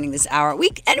and what's trending this hour.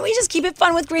 We just keep it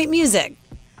fun with great music.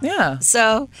 Yeah.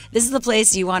 So this is the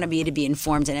place you want to be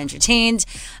informed and entertained.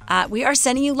 We are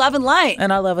sending you love and light.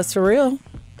 And I love us for real.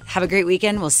 Have a great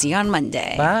weekend. We'll see you on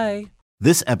Monday. Bye.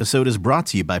 This episode is brought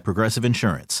to you by Progressive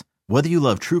Insurance. Whether you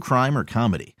love true crime or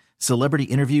comedy, celebrity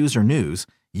interviews or news,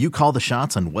 you call the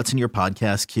shots on what's in your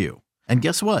podcast queue. And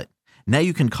guess what? Now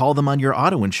you can call them on your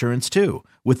auto insurance too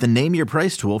with the Name Your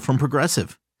Price tool from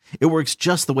Progressive. It works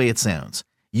just the way it sounds.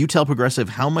 You tell Progressive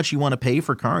how much you want to pay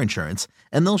for car insurance,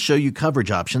 and they'll show you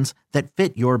coverage options that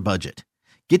fit your budget.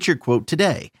 Get your quote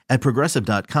today at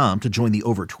Progressive.com to join the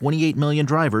over 28 million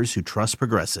drivers who trust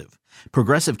Progressive.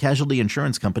 Progressive Casualty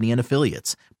Insurance Company and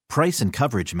Affiliates. Price and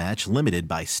coverage match limited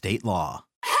by state law.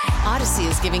 Odyssey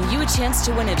is giving you a chance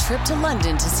to win a trip to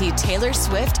London to see Taylor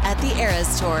Swift at the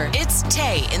Eras Tour. It's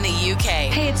Tay in the UK.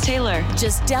 Hey, it's Taylor.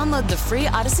 Just download the free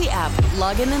Odyssey app,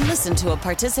 log in and listen to a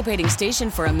participating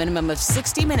station for a minimum of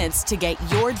 60 minutes to get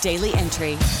your daily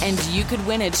entry. And you could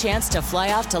win a chance to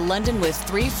fly off to London with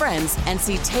 3 friends and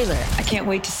see Taylor. I can't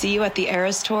wait to see you at the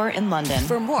Eras Tour in London.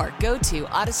 For more, go to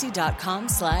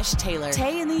odyssey.com/Taylor.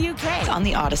 Tay in the UK. It's on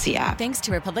the Odyssey app. Thanks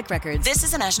to Republic Records. This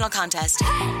is a national contest.